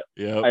out, bro. But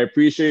I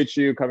appreciate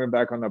you coming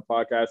back on the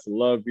podcast.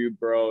 Love you,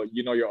 bro.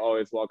 You know you're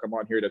always welcome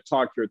on here to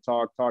talk your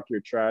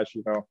trash.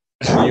 You know,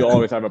 you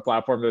always have a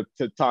platform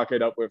to talk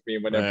it up with me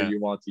whenever you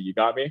want to. You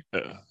got me?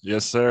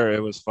 Yes, sir.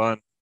 It was fun.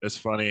 It's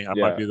funny. I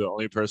might be the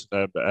only person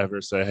that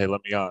ever say, "Hey,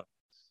 let me on."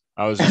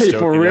 I was just joking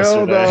for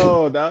real yesterday.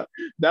 Though.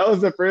 That was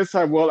the first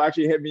time Will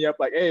actually hit me up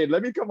like, "Hey,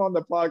 let me come on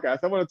the podcast.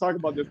 I want to talk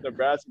about this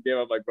Nebraska game."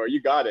 I'm like, "Bro,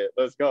 you got it.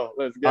 Let's go.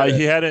 Let's get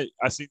it."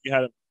 I think he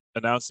hadn't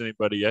announced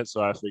anybody yet,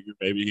 so I figured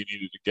maybe he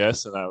needed a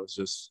guest, and I was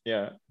just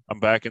I'm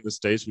back in the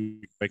States. We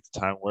can make the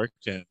time work,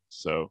 and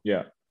so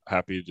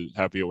happy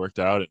it worked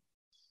out, and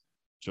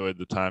enjoyed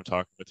the time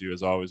talking with you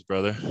as always,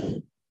 brother.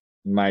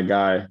 My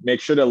guy. Make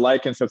sure to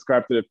like and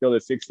subscribe to the Field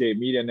of 68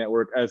 Media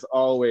Network. As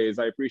always,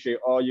 I appreciate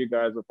all you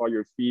guys with all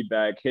your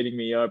feedback, hitting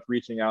me up,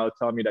 reaching out,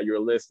 telling me that you're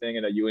listening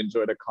and that you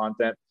enjoy the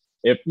content.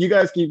 If you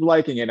guys keep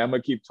liking it, I'm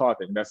going to keep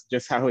talking. That's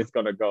just how it's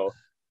going to go.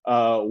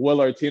 Will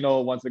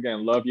Artino, once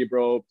again, love you,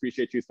 bro.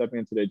 Appreciate you stepping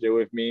into the gym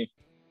with me.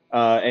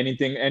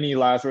 Any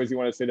last words you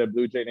want to say to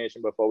Blue Jay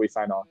Nation before we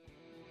sign off?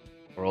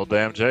 Roll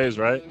damn Jays,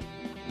 right?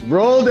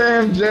 Roll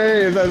damn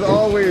Jays. As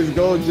always,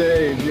 go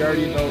Jays. You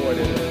already know what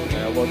it is,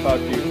 man. We'll talk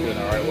to you soon.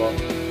 All right, Well.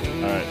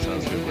 All right,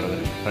 sounds good, brother.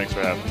 Thanks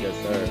for having me. Yes,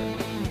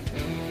 sir.